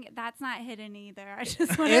thing, that's not hidden either. I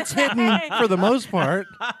just want It's hidden for the most part.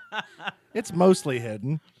 It's mostly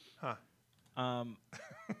hidden. Huh.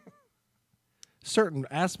 Certain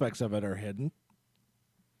aspects of it are hidden.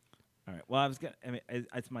 All right. Well,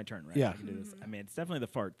 it's my turn, right? Yeah. I can do this. I mean, it's definitely the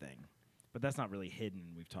fart thing, but that's not really hidden.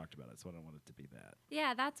 We've talked about it, so I don't want it to be that.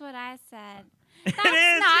 Yeah, that's what I said. It That's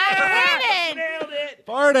is! not hidden. Nailed it.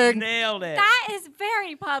 Farting. Nailed it. That is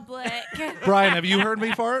very public. Brian, have you heard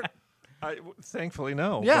me fart? Thankfully,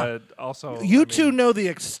 no. Yeah. But also, You two know the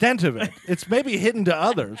extent of it. It's maybe hidden to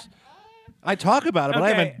others. I talk about it, but I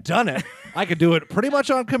Okay. haven't done it. I could do it pretty much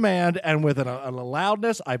on command and with a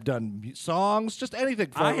loudness. I've done songs, just anything.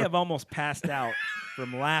 I have almost passed out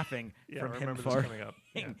from laughing Yeah, from I him remember this farting. coming up.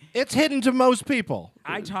 Yeah. It's hidden to most people.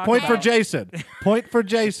 I talk Point for about- Jason. Point for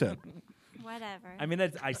Jason. Whatever. I mean,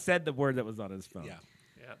 I said the word that was on his phone. Yeah.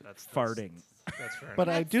 Yeah, that's Farting. That's fair. But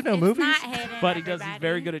I enough. do know It's movies. not hidden, But he does. He's everybody.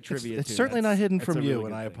 very good at trivia. It's too. certainly not That's- hidden that's from a you, really and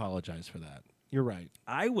good I thing. apologize for that. You're right.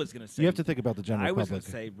 I was gonna say. You have to think about the general I was public.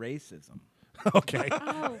 gonna say racism. Okay.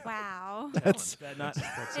 Oh wow. That's Is that not?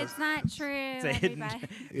 It's not true, It's a hidden.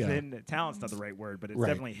 everybody. Yeah. hidden talent's not the right word, but it's Right.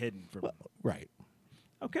 definitely hidden from. right.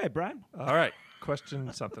 Okay, Brian. All right.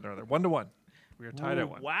 Question something or other. 1-1. We are tied Ooh, at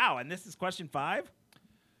 1. Wow, and this is question 5.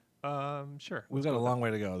 Sure. We've got a long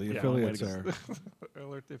way to go. The Yeah, affiliates long way are. to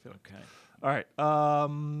Alert the affiliate. Okay. All right.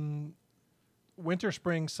 Winter,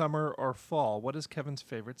 spring, summer, or fall? What is Kevin's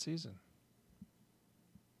favorite season?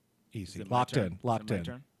 Is Easy. it my Locked turn? in. Is it Locked my in.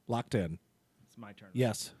 turn? Locked in. It's my turn.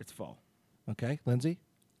 Yes. It's fall. Okay. Lindsay?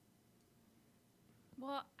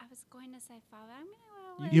 Well, I was going to say fall, but I'm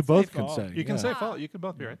gonna go You with both fall. can say. You can yeah. say fall. You can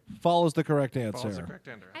both be right. Fall is the correct Fall is the answer. correct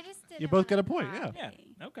answer. I just did. You it both get a on point, yeah. Yeah. Friday.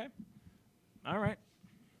 Okay. All right.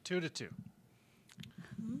 2-2.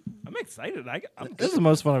 I'm excited. I'm This is the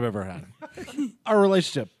most fun I've ever had. Our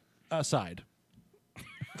relationship aside.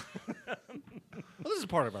 Well, this is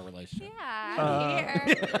part of our relationship. Yeah, I'm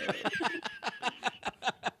here.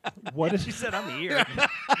 What is She said I'm here,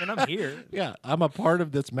 and I'm here. Yeah, I'm a part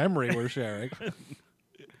of this memory we're sharing.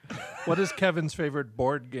 what is Kevin's favorite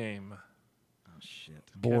board game? Oh shit.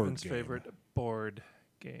 Board Kevin's game. favorite board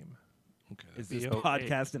game. Okay. Is this BOA.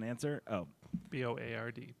 podcast an answer? Oh,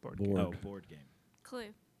 BOARD. Board Board. game. oh, board game. Clue.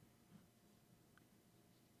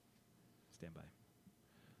 Stand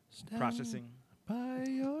by. Processing. By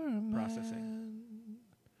your Processing. man.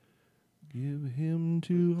 Give him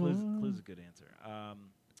to Clue's a good answer. I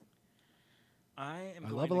am. I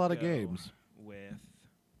going love a to lot of go games. With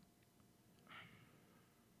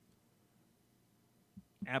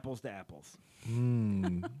apples to apples.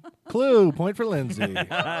 Clue. Point for Lindsay.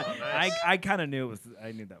 I kind of knew it was.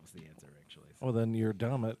 I knew that was the answer actually. So. Well, then you're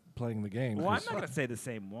dumb at playing the game. Well, I'm 'cause not gonna say the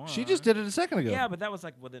same one. she just did it a second ago. Yeah, but that was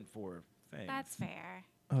like within 4 things. That's fair.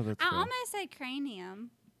 Oh, that's I fair. almost said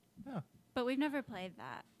cranium, Yeah. but we've never played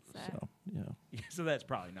that. So, So, yeah. So that's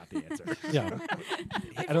probably not the answer. Yeah.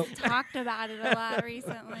 I don't. talked about it a lot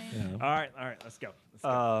recently. Yeah. All right, let's go. Let's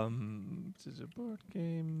go. This is a board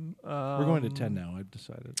game. We're going to 10 now. I've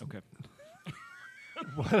decided. Okay.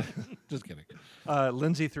 Just kidding.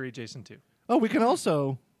 Lindsay 3, Jason 2. Oh, we can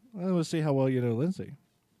also. Let's see how well you know Lindsay.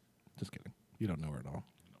 Just kidding. You don't know her at all.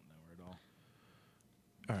 I don't know her at all.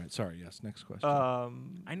 All right. Sorry. Yes. Next question.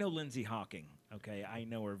 I know Lindsay Hawking. Okay, I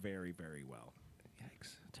know her very, very well.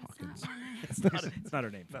 Yikes. It's Hawkins. It's not her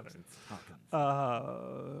name. Folks. It's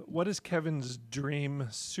Hawkins. What is Kevin's dream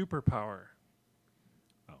superpower?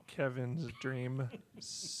 Oh. Kevin's dream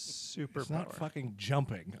superpower. It's not fucking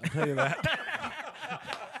jumping. I'll tell you that.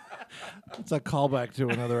 It's a callback to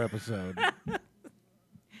another episode.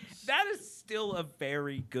 That is still a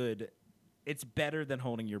very good. It's better than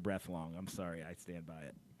holding your breath long. I'm sorry, I stand by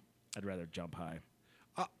it. I'd rather jump high.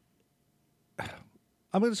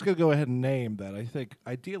 I'm just going to go ahead and name that. I think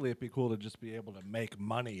ideally it'd be cool to just be able to make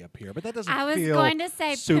money appear, but that doesn't I was feel going to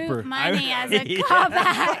say super. poop money as a Yeah.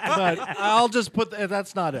 callback. But I'll just put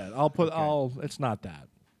that's not it. I'll put it's not that.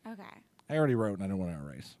 Okay. I already wrote and I don't want to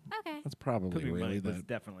erase. Okay. That's probably Pooping really money was the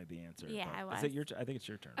definitely the answer. Yeah, but it was. Is it your? I think it's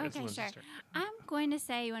your turn. Okay, Lindsay's sure. turn. I'm going to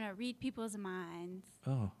say you want to read people's minds.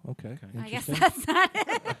 Oh, okay. I guess Interesting. that's not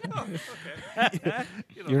it.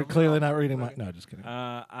 You're clearly not reading my. No, just kidding.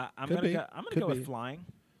 I'm Could gonna be. go. I'm gonna Could go be. with flying.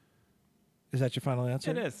 Is that your final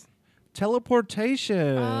answer? It is.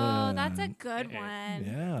 Teleportation. Oh, that's a good one.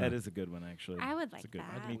 Yeah. That is a good one, actually. I would That's like a good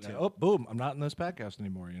that. one. Me too. Oh, boom! I'm not in this podcast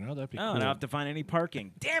anymore. You know that'd be Oh, cool. and I have to find any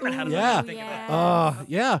parking. Damn it! How did Yeah. I think of that?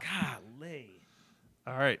 Yeah. Golly.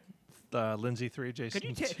 All right. Lindsay 3, Jason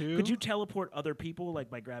Could 2. you teleport other people like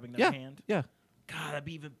by grabbing their Yeah. hand? Yeah. God, that'd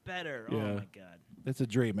be even better. Yeah. Oh my God. It's a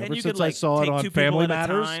dream. Then Ever you since could, I like, saw it take on two people Family at a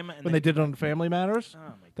Matters, time and when they- they did it on Family Matters, Oh my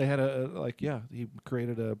God. they had he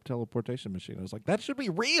created a teleportation machine. I was like, that should be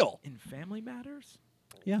real. In Family Matters?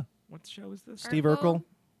 Yeah. What show is this? Steve Urkel?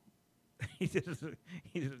 Urkel. he did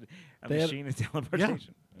a They had- machine of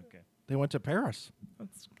teleportation. Okay. They went to Paris.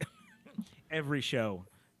 That's every show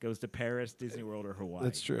goes to Paris, Disney World, or Hawaii.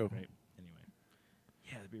 That's true. Right? Anyway.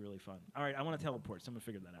 Yeah, that'd be really fun. All right, I want to teleport. Someone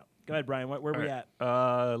figured that out. Go ahead, Brian. Where are we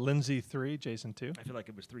at? Lindsay 3, Jason 2. I feel like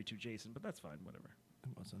it was 3-2 Jason, but that's fine. Whatever.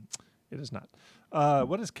 It wasn't. It is not.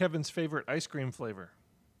 What is Kevin's favorite ice cream flavor?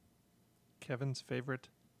 Kevin's favorite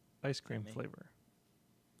ice cream me? flavor.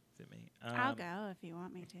 Is it me? I'll go if you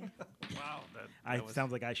want me to. Wow.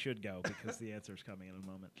 Sounds like I should go because the answer is coming in a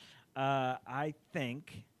moment. I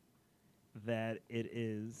think that it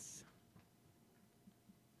is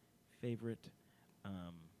favorite.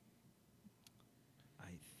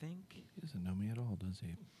 I think He doesn't know me at all, does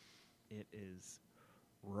he? it is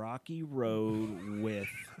Rocky Road with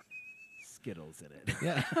Skittles in it.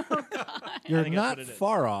 Yeah. I You're think that's not what it is.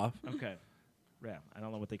 far off. Okay. Yeah, I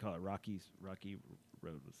don't know what they call it. Rocky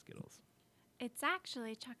Road with Skittles. It's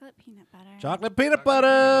actually chocolate peanut butter. Chocolate peanut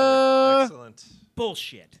butter. Excellent.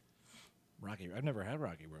 Bullshit. Rocky. I've never had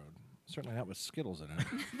Rocky Road. Certainly not with Skittles in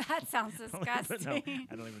it. That sounds No, disgusting.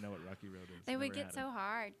 I don't even know what Rocky Road is. They would Never get had so it.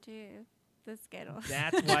 hard too. The Skittles.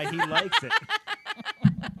 That's why he likes it.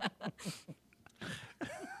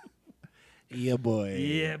 Yeah, boy.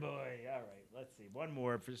 Yeah, boy. All right. Let's see. One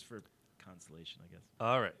more just for consolation, I guess.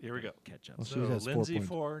 All right, here we go. Catch up. Well, she So has 4 Lindsay points.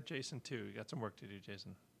 4, Jason 2. You got some work to do,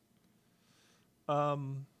 Jason.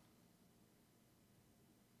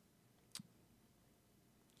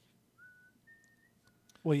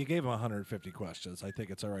 Well, you gave him 150 questions. I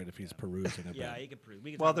think it's all right if he's perusing a Yeah, bit. you can prove.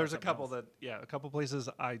 We can Well, talk about there's a something couple else. a couple places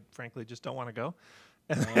I frankly just don't want to go.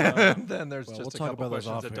 And then there's Well, just we'll a talk couple about those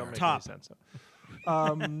questions off that don't air. make Top. any sense.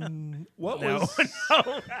 What No, was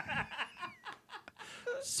no,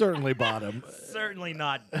 Certainly bottom. certainly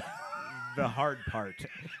not the hard part.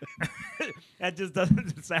 That just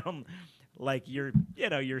doesn't sound like your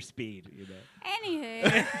speed.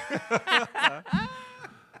 Anywho,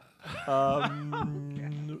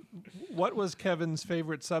 what was Kevin's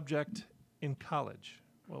favorite subject in college?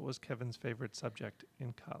 What was Kevin's favorite subject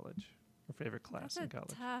in college? Or favorite class that's in a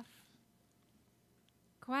college? tough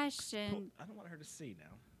question. I don't want her to see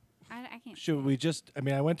now. I can't. Should we just? I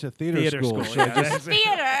mean, I went to theater school. Should, yeah. I just,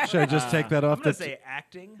 Theater. should I just take that I'm off? gonna the say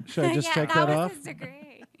acting. should I just yeah, take that that was off? his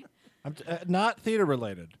degree. Not theater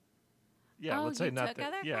related. Yeah, Oh, let's say you not took that.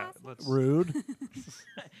 other Yeah, classes? let's. Rude.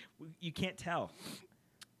 You can't tell.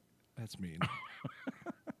 That's mean.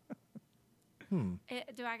 Do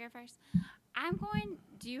I go first? I'm going.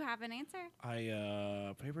 Do you have an answer?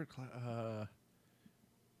 I favorite class.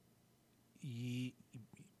 You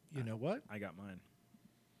know what? I got mine.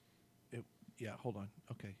 Yeah. Hold on.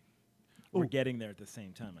 Okay. We're Ooh. getting there at the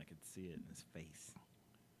same time. I could see it in his face.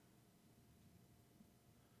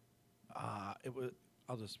 It was.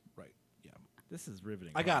 I'll just write. Yeah. This is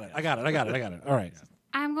riveting. I got it. podcast. I got it. All right.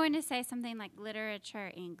 I'm going to say something like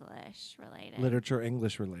literature, English related. Literature,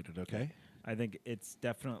 English related. Okay. I think it's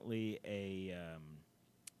definitely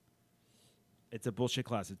it's a bullshit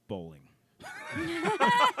class. It's bowling.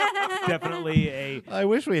 Definitely a I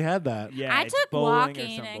wish we had that. yeah. I it's took bowling or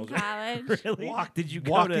walking some in bullshit. college. Really? Did you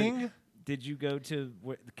go Walking? to? Did you go to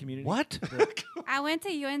the community? What? I went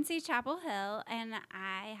to UNC Chapel Hill, and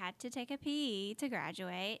I had to take a PE to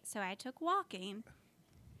graduate, so I took walking.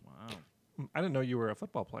 Wow. I didn't know you were a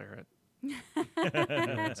football player.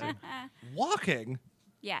 At Walking.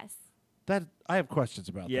 Yes. That I have questions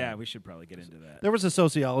about. Yeah, that. we should probably get into that. There was a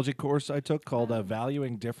sociology course I took called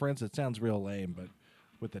Valuing Difference. It sounds real lame, but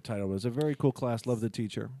with the title, it was a very cool class. Love the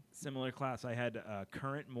teacher. Similar class. I had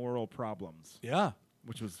current moral problems, Yeah.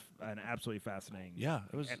 which was an absolutely fascinating. Yeah.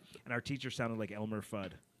 It was And our teacher sounded like Elmer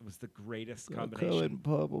Fudd. It was the greatest combination.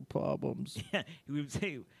 current problems. Yeah, he would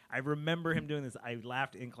say. I remember him doing this. I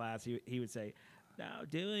laughed in class. He would say, "Now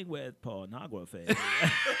dealing with pornography."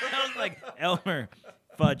 I was like, Elmer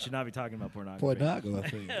Fudd should not be talking about pornography.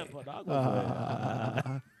 Pornography.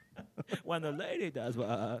 Pornography. When the lady does.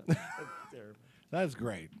 Terrible. That's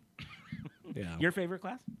great. Yeah. Your favorite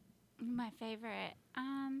class? My favorite.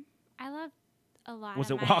 I love a lot. Was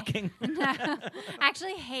of it my- walking? No, I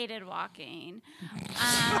actually hated walking.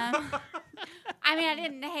 I I mean, I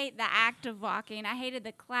didn't hate the act of walking. I hated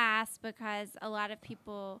the class because a lot of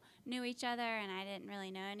people knew each other, and I didn't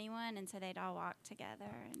really know anyone, and so they'd all walk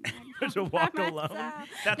together. And To walk alone? That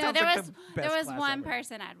No, sounds there like was the there best was class one ever.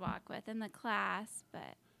 person I'd walk with in the class,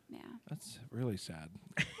 but yeah, That's really sad.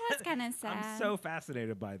 that's kind of sad. I'm so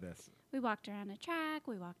fascinated by this. We walked around a track.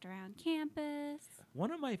 We walked around campus.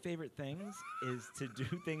 One of my favorite things is to do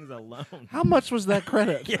things alone. How much was that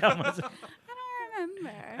credit? Yeah, I don't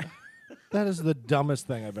remember. That is the dumbest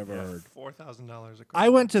thing I've ever heard. $4,000 a credit. I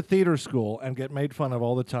went to theater school and get made fun of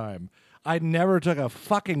all the time. I never took a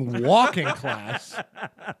fucking walking class.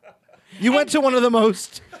 You went to one of the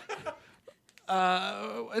most.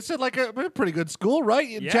 It's like a pretty good school, right?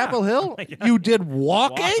 In Yeah. Chapel Hill. Yeah. You did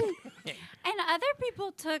walking? And other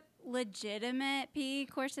people took legitimate PE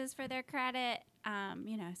courses for their credit.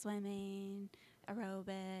 Swimming,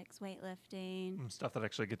 aerobics, weightlifting. Stuff that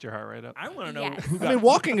actually gets your heart rate up. I want to know Yes. who I got mean,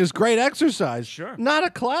 walking is great exercise. Sure. Not a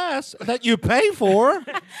class that you pay for. We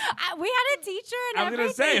had a teacher and I was everything.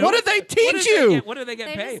 gonna say, What did they teach you? What did they get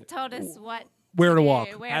They paid? just told us what Where to do, walk.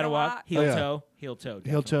 where How to walk? Heel Oh, yeah. toe. Heel toe.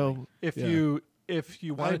 Heel definitely. toe. If Yeah.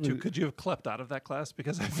 you wanted to, would- could you have clept out of that class?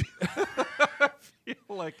 Because I feel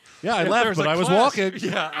like Yeah, I if left, there's but a I was class- walking.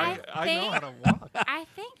 Yeah, I know how to walk. I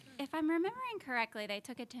think, if I'm remembering correctly, they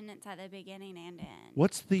took attendance at the beginning and end.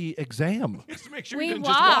 What's the exam? Just make sure We you didn't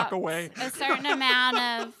walked just walk away. a certain amount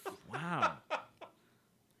of. Wow.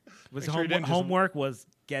 Was Make sure you didn't just- homework was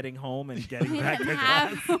getting home and getting We back to didn't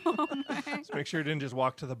class? have homework. Just make sure you didn't just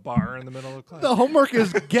walk to the bar in the middle of class. The homework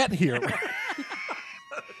is get here.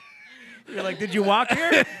 You're like, did you walk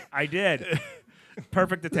here? I did.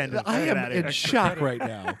 Perfect attendance. I Get am outta here. in shock right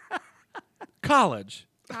now. College.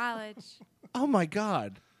 College. Oh my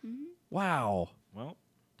God. Mm-hmm. Wow. Well,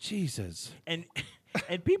 Jesus. and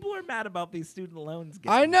people are mad about these student loans.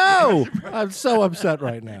 I know. I'm so upset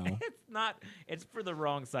right now. It's not. It's for the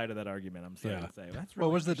wrong side of that argument. I'm sorry Yeah. to say. That's What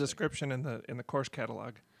really was the interesting. description in the course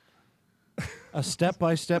catalog? A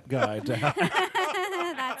step-by-step guide to how.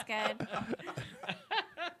 That's good.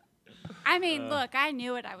 I mean, look, I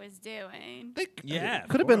knew what I was doing. Yeah,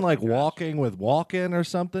 Could have been like walking with walk-in or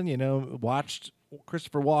something. Watched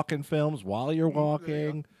Christopher Walken films while you're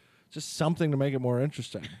walking. Just something to make it more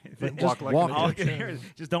interesting. But Walk just like an walking. All I idiot. can hear is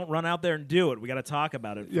just don't run out there and do it. We got to talk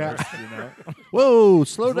about it Yeah. first. You know, Whoa,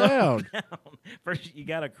 slow down. first you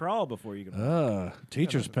got to crawl before you can.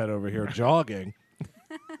 Teacher's pet over here jogging.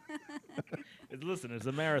 Listen, it's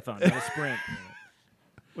a marathon, not a sprint.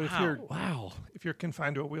 What if Wow. you're Wow. if you're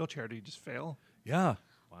confined to a wheelchair? Do you just fail? Yeah.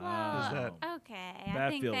 Wow. Is that- Okay, I That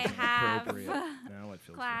think feels they have appropriate. Now it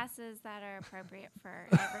feels right. classes that are appropriate for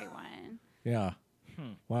everyone. Yeah.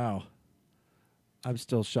 Wow. I'm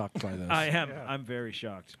still shocked by this. I am. Yeah. I'm very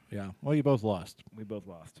shocked. Yeah. Well, you both lost. We both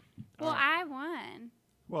lost. Well, I won.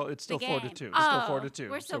 Well, it's still The 4-2. game. It's still Oh, 4-2.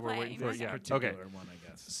 we're still so we're waiting playing. for Okay. yeah. Particular Okay. one, I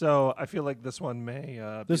guess. So I feel like this one may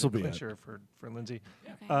be This'll the be it. clincher for Lindsay.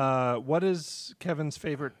 Okay. What is Kevin's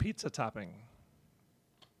favorite pizza topping?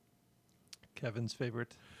 Kevin's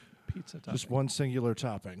favorite pizza topping. Just one singular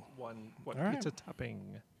topping. One. What All right. pizza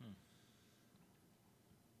topping?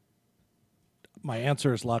 My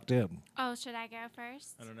answer is locked in. Oh, should I go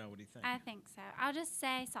first? I don't know. What do you think? I think so. I'll just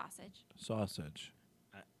say sausage. Sausage.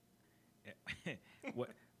 what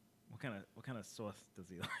kind of sauce does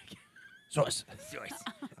he like? Sauce. Sauce.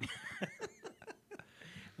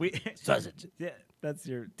 We Sausage. Yeah, that's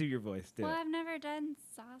your. Do your voice. Do Well, it. I've never done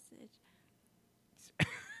sausage.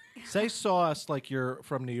 Say sauce like you're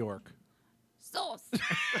from New York. Sauce. Was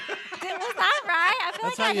that right? I feel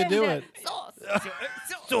That's like how I you didn't do do it. Sauce.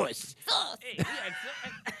 Sauce. Sauce.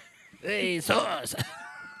 Hey, sauce.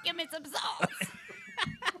 Give me some sauce.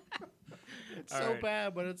 It's All so right.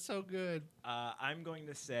 bad, but it's so good. I'm going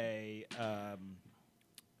to say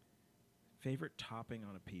favorite topping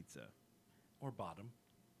on a pizza. Or bottom.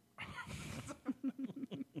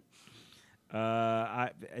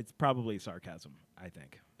 It's probably sarcasm. I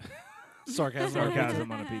think Sarcasm.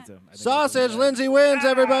 sarcasm on a pizza. I think that's Sausage. what Lindsay wins,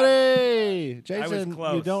 everybody. was Jason,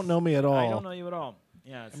 close. you don't know me at all. I don't know you at all.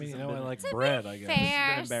 Yeah, I mean, this you has know, I been- like To bread, be I guess.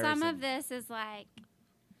 fair, some embarrassing. of this is like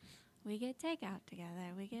we get takeout together.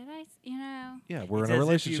 We get ice. You know, Yeah, we're It's in a as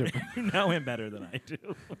if you relationship. know him better than I do.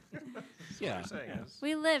 Yeah. What you're saying is-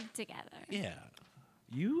 we live together. Yeah.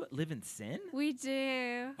 You live in sin? We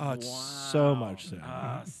do. Oh, it's so much sin.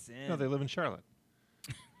 Ah, sin. No, they live in Charlotte.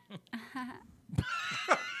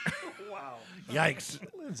 Yikes.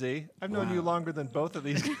 Lindsay, I've known you longer than both of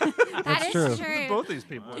these. That is true. true. both these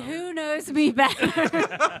people. Who knows me better?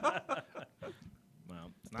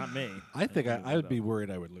 Well, it's not me. I think That's I would be though. worried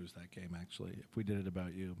I would lose that game, actually, if we did it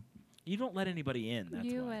about you. You don't let anybody in. That's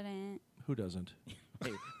you why. wouldn't. Who doesn't?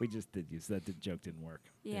 Hey, we just did use that. The joke didn't work.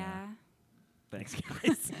 Yeah. Thanks,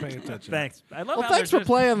 guys. Pay attention. Thanks. I love Well, how thanks for there's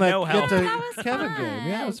playing that no Get help. to That was Kevin fun. game.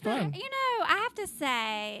 Yeah, it was fun. You know, I have to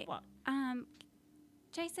say, What?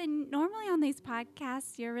 Jason, normally on these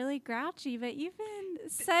podcasts you're really grouchy, but you've been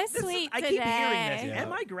so sweet I today. keep hearing this. Yeah.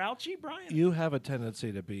 Am I grouchy, Brian? You have a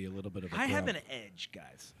tendency to be a little bit of a I have grump. an edge,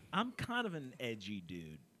 guys. I'm kind of an edgy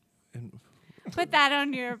dude. And Put that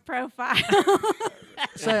on your profile.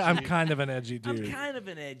 say I'm kind of an edgy dude. I'm kind of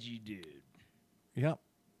an edgy dude. Yep.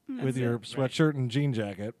 Mm. With your sweatshirt and jean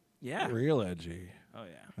jacket. Yeah. Real edgy. Oh,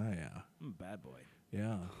 yeah. Oh, yeah. I'm a bad boy.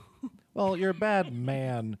 Yeah. Well, you're a bad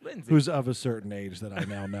man Lindsey. who's of a certain age that I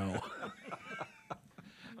now know.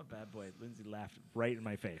 I'm a bad boy. Lindsay laughed right in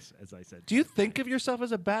my face as I said. Do you think of yourself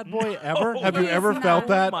as a bad boy ever? No. Have you Please ever no. felt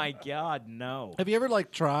that? Oh my God, no. Have you ever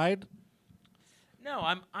like tried? No,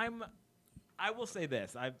 I will say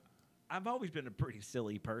this. I've always been a pretty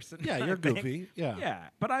silly person. Yeah, I you're think. goofy. Yeah. Yeah,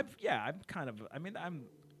 but I'm kind of. I mean,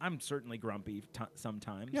 I'm certainly grumpy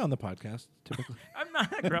sometimes. Yeah, on the podcast, typically. I'm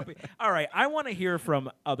not grumpy. All right, I want to hear from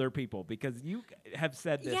other people because you have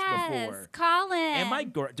said this yes, before. Colin. Am I?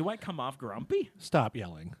 Do I come off grumpy? Stop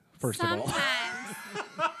yelling, first of all.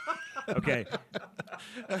 Sometimes. Okay.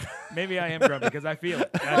 Maybe I am grumpy because I feel it.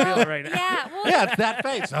 I feel it right now. Yeah. Well, Yeah, it's that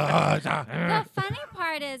face. the funny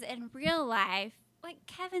part is in real life, like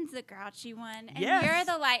Kevin's the grouchy one, and Yes.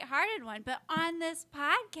 you're the lighthearted one. But on this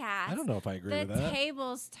podcast, I don't know if I agree the with that.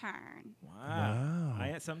 tables turn. Wow.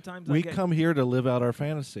 Wow. Sometimes We I get, come here to live out our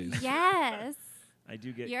fantasies. Yes, I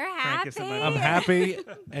do get. You're crankus in my happy? I'm happy,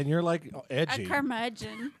 and you're like edgy. a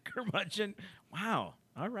curmudgeon. curmudgeon. Wow.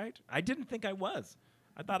 All right. I didn't think I was.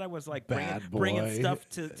 I thought I was like Bad bringing boy. stuff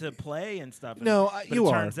to play and stuff. And, No, but you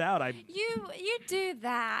it are. turns out I. You do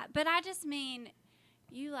that, but I just mean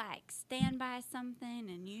you like stand by something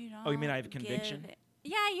and you don't. Oh, you mean I have give conviction? it-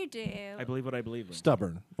 Yeah, you do. I believe what I believe. Lindsay.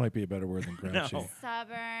 Stubborn might be a better word than grouchy. No.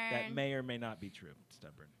 Stubborn. That may or may not be true.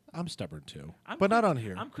 Stubborn. I'm stubborn too, I'm but not quick- on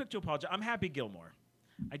here. I'm quick to apologize. I'm Happy Gilmore.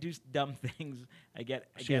 I do dumb things. I get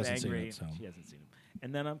She get hasn't seen angry. it, so. She hasn't seen them.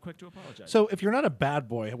 And then I'm quick to apologize. So, if you're not a bad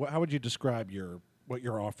boy, how would you describe what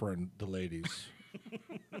you're offering the ladies?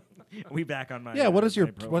 Are we back on my Yeah, what is my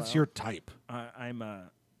what's profile? your type? I'm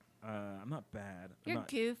not bad. You're I'm not,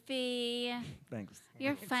 goofy. thanks.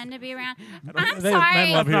 You're fun to be around. Men I'm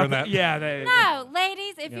sorry. love hearing that. Yeah. They, No,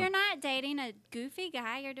 ladies, if Yeah. you're not dating a goofy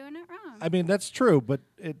guy, you're doing it wrong. I mean, that's true, but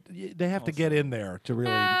they have to get in there to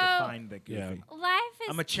really. No. Define the goofy. Yeah. Life is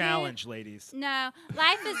I'm a too- challenge, ladies. No,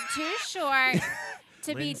 life is too short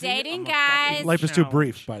to be Lindsay, dating I'm a guys. fucking- Life is too Challenge.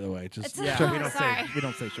 brief, by the way. Just It's- Yeah, we don't Sorry. say we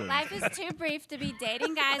don't say short. Life is too brief to be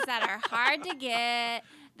dating guys that are hard to get,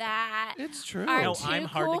 that it's true. are No, too I'm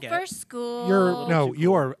hard to cool get. for school.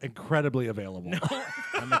 You are incredibly available.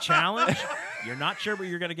 I'm a challenge. You're not sure what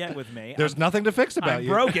you're going to get with me. There's nothing to fix about I'm you.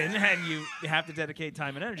 broken, and you have to dedicate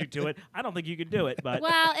time and energy to it. I don't think you can do it, but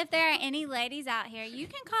Well, if there are any ladies out here, you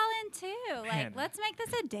can call in too. Like, Man. let's make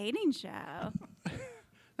this a dating show.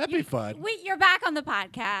 That'd be fun. You're back on the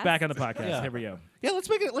podcast. back on the podcast. Yeah. Here we go. Yeah, let's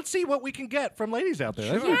make it. Let's see what we can get from ladies out there.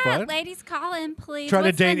 That'd be Yeah, fun. ladies, call in, please. Try to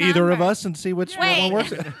What's the date either of number? us and see which Wait. one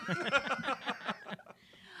works.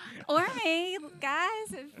 Or me,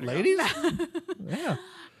 guys. if- Ladies? Yeah.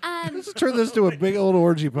 Um, Let's turn this to a big old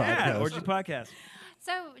orgy podcast. Yeah, orgy podcast.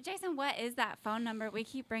 so, Jason, what is that phone number? We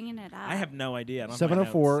keep bringing it up. I have no idea. I don't have my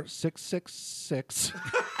notes.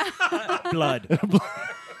 704-666. Blood. Is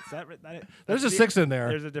that, There's a that's 6 in there,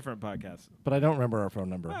 There's a different podcast. but I don't remember our phone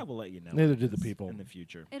number. I will let you know. Neither do the people. in the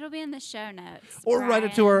future. It'll be in the show notes. Or write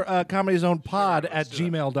it to Brian. our Comedy Zone pod let's at do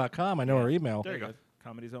that. gmail.com. I know our email. There you go.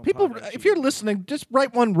 Comedy Zone. People, Podcast. if you're listening, just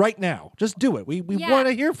write one right now. Just do it. We Yeah. want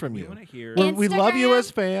to hear from we you. want to hear. We love you Instagram?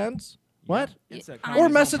 as fans. What? It's a Or Comedy Or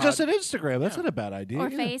Zone message pod. us at Instagram. That's not a bad idea. Or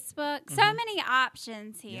yeah. Facebook. So many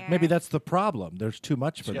options here. Maybe that's the problem. There's too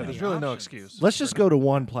much for Yeah, them. there's really no Options. excuse. Let's just go to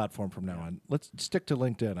one platform from now on. Let's stick to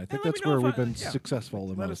LinkedIn. I think let me that's know where if we've I- been yeah. successful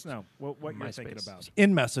the Let most. us know what you're thinking MySpace. about.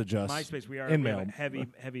 In message us. MySpace. We In have mail. a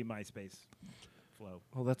heavy MySpace flow.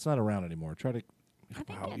 Well, that's not around anymore. Try to. think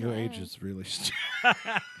Wow, it your age is. is really.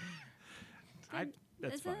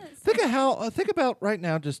 That's Isn't fine. it Think of how. Think about right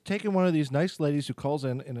now, just taking one of these nice ladies who calls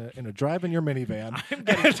in a drive in your minivan. I'm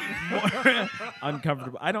getting more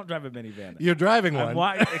uncomfortable. I don't drive a minivan. You're driving I'm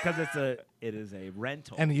one, because it is a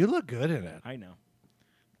rental. and you look good in it. I know.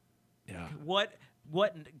 Yeah. What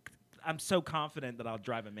I'm so confident that I'll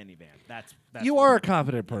drive a minivan. That's You what- are a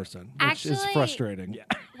confident person, which is Actually- frustrating. Yeah.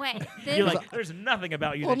 Wait, You're this, like, there's nothing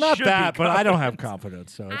about you Well, that not should that, be but I don't have confident.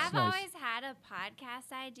 confidence, so it's I've nice. always had a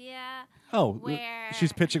podcast idea. Oh, where-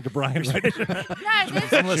 she's pitching to Brian right now.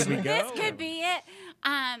 No, this we go? could be it.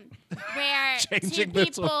 Where two Changing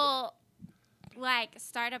this one. people like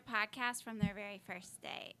start a podcast from their very first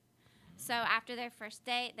date. So after their first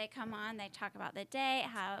date, they come on, they talk about the date,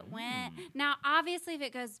 how it went. Now, obviously, if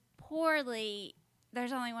it goes poorly,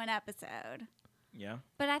 there's only one episode. Yeah.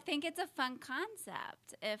 But I think it's a fun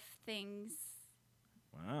concept if things.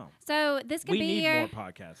 Wow. So this could We be need your more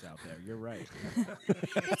podcasts out there. You're right.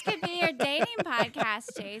 this could be your dating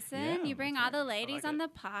podcast, Jason. Yeah, You bring all the ladies on the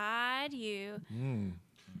pod. You.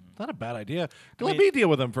 Not a bad idea. I Let mean- me deal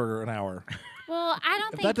with them for an hour. Well, I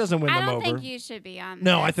don't If think that doesn't win I them don't think over. you should be on.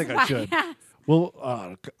 No, I this think I should. podcast.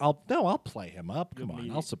 Well, I'll play him up. Come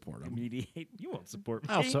on, I'll support him. Mediate. You won't support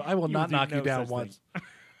me. I will not do knock you no down such once. thing.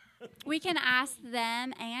 We can ask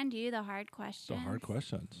them and you the hard questions. The hard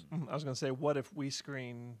questions. I was going to say, what if we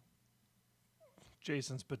screen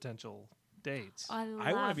Jason's potential dates? I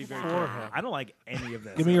I want to be very that. careful. I don't like any of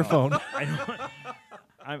this. Give me at your all. phone.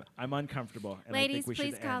 I'm uncomfortable. And Ladies, I think we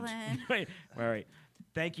please should call end. in. Wait, all right.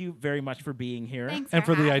 Thank you very much for being here. Thanks And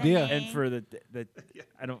for the having idea. me. And for the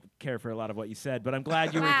I don't care for a lot of what you said, but I'm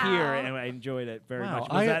glad you were Wow. here and I enjoyed it very Wow,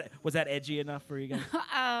 much. Was that edgy enough for you guys?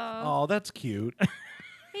 Oh, Oh, that's cute.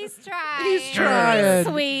 he's trying. He's trying. He's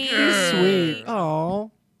sweet. He's sweet.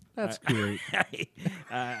 Oh, that's cute.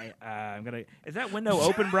 I'm gonna. Is that window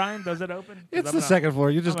open, Brian? Does it open? 'Cause It's I'm the gonna- second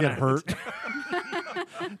floor. You just I'm get gonna- hurt.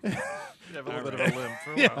 You have a little bit of a limp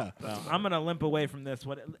for a Yeah. while. Well, I'm gonna limp away from this.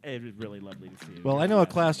 It was really lovely to see you. Well, I know a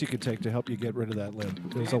class you could take to help you get rid of that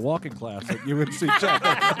limp. There's a walking class that you would see.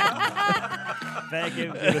 Thank you.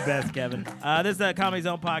 You're the best, Kevin. This is a Comedy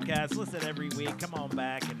Zone podcast. Listen every week. Come on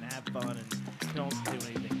back and have fun and don't do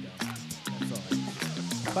anything dumb.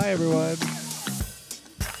 That's all. Bye, everyone.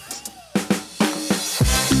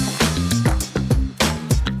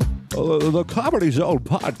 The Comedy Zone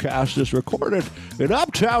podcast is recorded in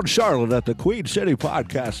Uptown Charlotte at the Queen City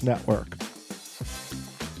Podcast Network.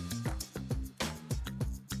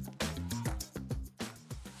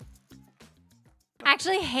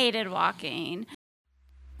 Actually hated walking.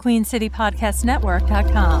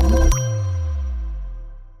 QueenCityPodcastNetwork.com.